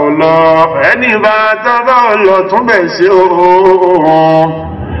tàbá ò lọ tún bẹ̀ ṣe o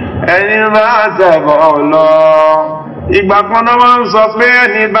ẹni bá tàbá ò lọ ìgbà kan náà wọ́n ń sọ pé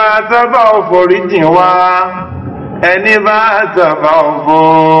ẹni bá tàbá ò foríjìn wá ẹni bá tàbá ọ̀fọ́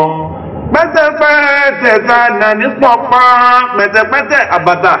pẹ́tẹ́pẹ́tẹ́ ta nà ní pọ̀pá pẹ́tẹ́pẹ́tẹ́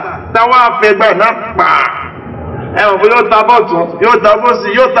àbàtà táwọn afẹ́gbẹ́ náà pa ẹ̀wọ̀n fún yóò tabọ̀ tún yóò tabọ̀ sí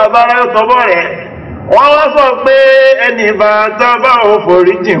yóò tabára yóò tọ́bọ̀ rẹ̀ wọ́n wá sọ pé ẹni bá tàbá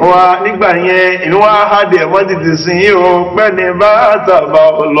òforíjìn wá nígbà yẹn ìlú wa hádì ẹ̀wọ́n ti ti sìn yìí o pẹ́ni bá tàbá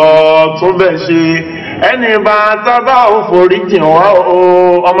lọ tún bẹ̀ ṣe ẹni bá tàbá òforíjìn wá o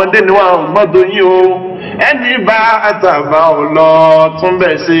ọmọdé ni wà gbọ́dọ̀ yìí o ẹni bá àtàbà ọlọ tún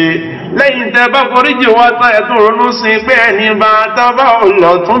bẹ̀ ṣe lẹ́yìn tẹ́ bá foríjì wá tán ẹ̀ tún ronú sí pé ẹni bá àtàbà ọlọ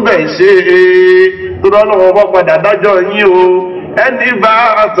tún bẹ̀ ṣe tó lọ́wọ́ bọ́ padà dájọ́ yín o ẹni bá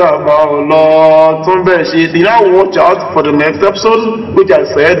àtàbà ọlọ tún bẹ̀ ṣe. You now watch out for the next episode, which I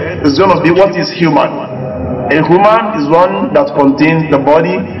said is going to be what is human. A human is one that contains the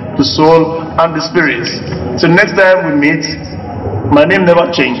body, the soul, and the spirit. So next time we meet, my name never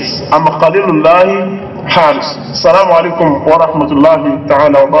changes. I'm Khalilullah Haris. Assalamu alaikum wa rahmatullahi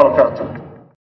ta'ala wa barakatuh.